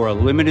for a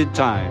limited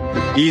time.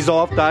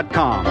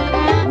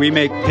 Easeoff.com. We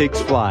make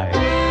pigs fly.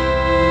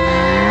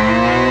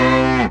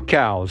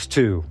 Cows,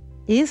 too.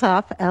 Ease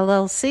Off,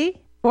 LLC,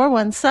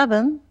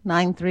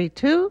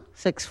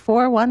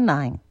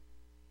 417-932-6419.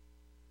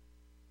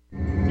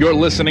 You're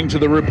listening to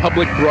the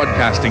Republic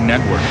Broadcasting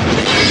Network.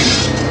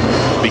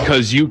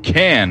 Because you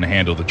can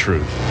handle the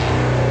truth.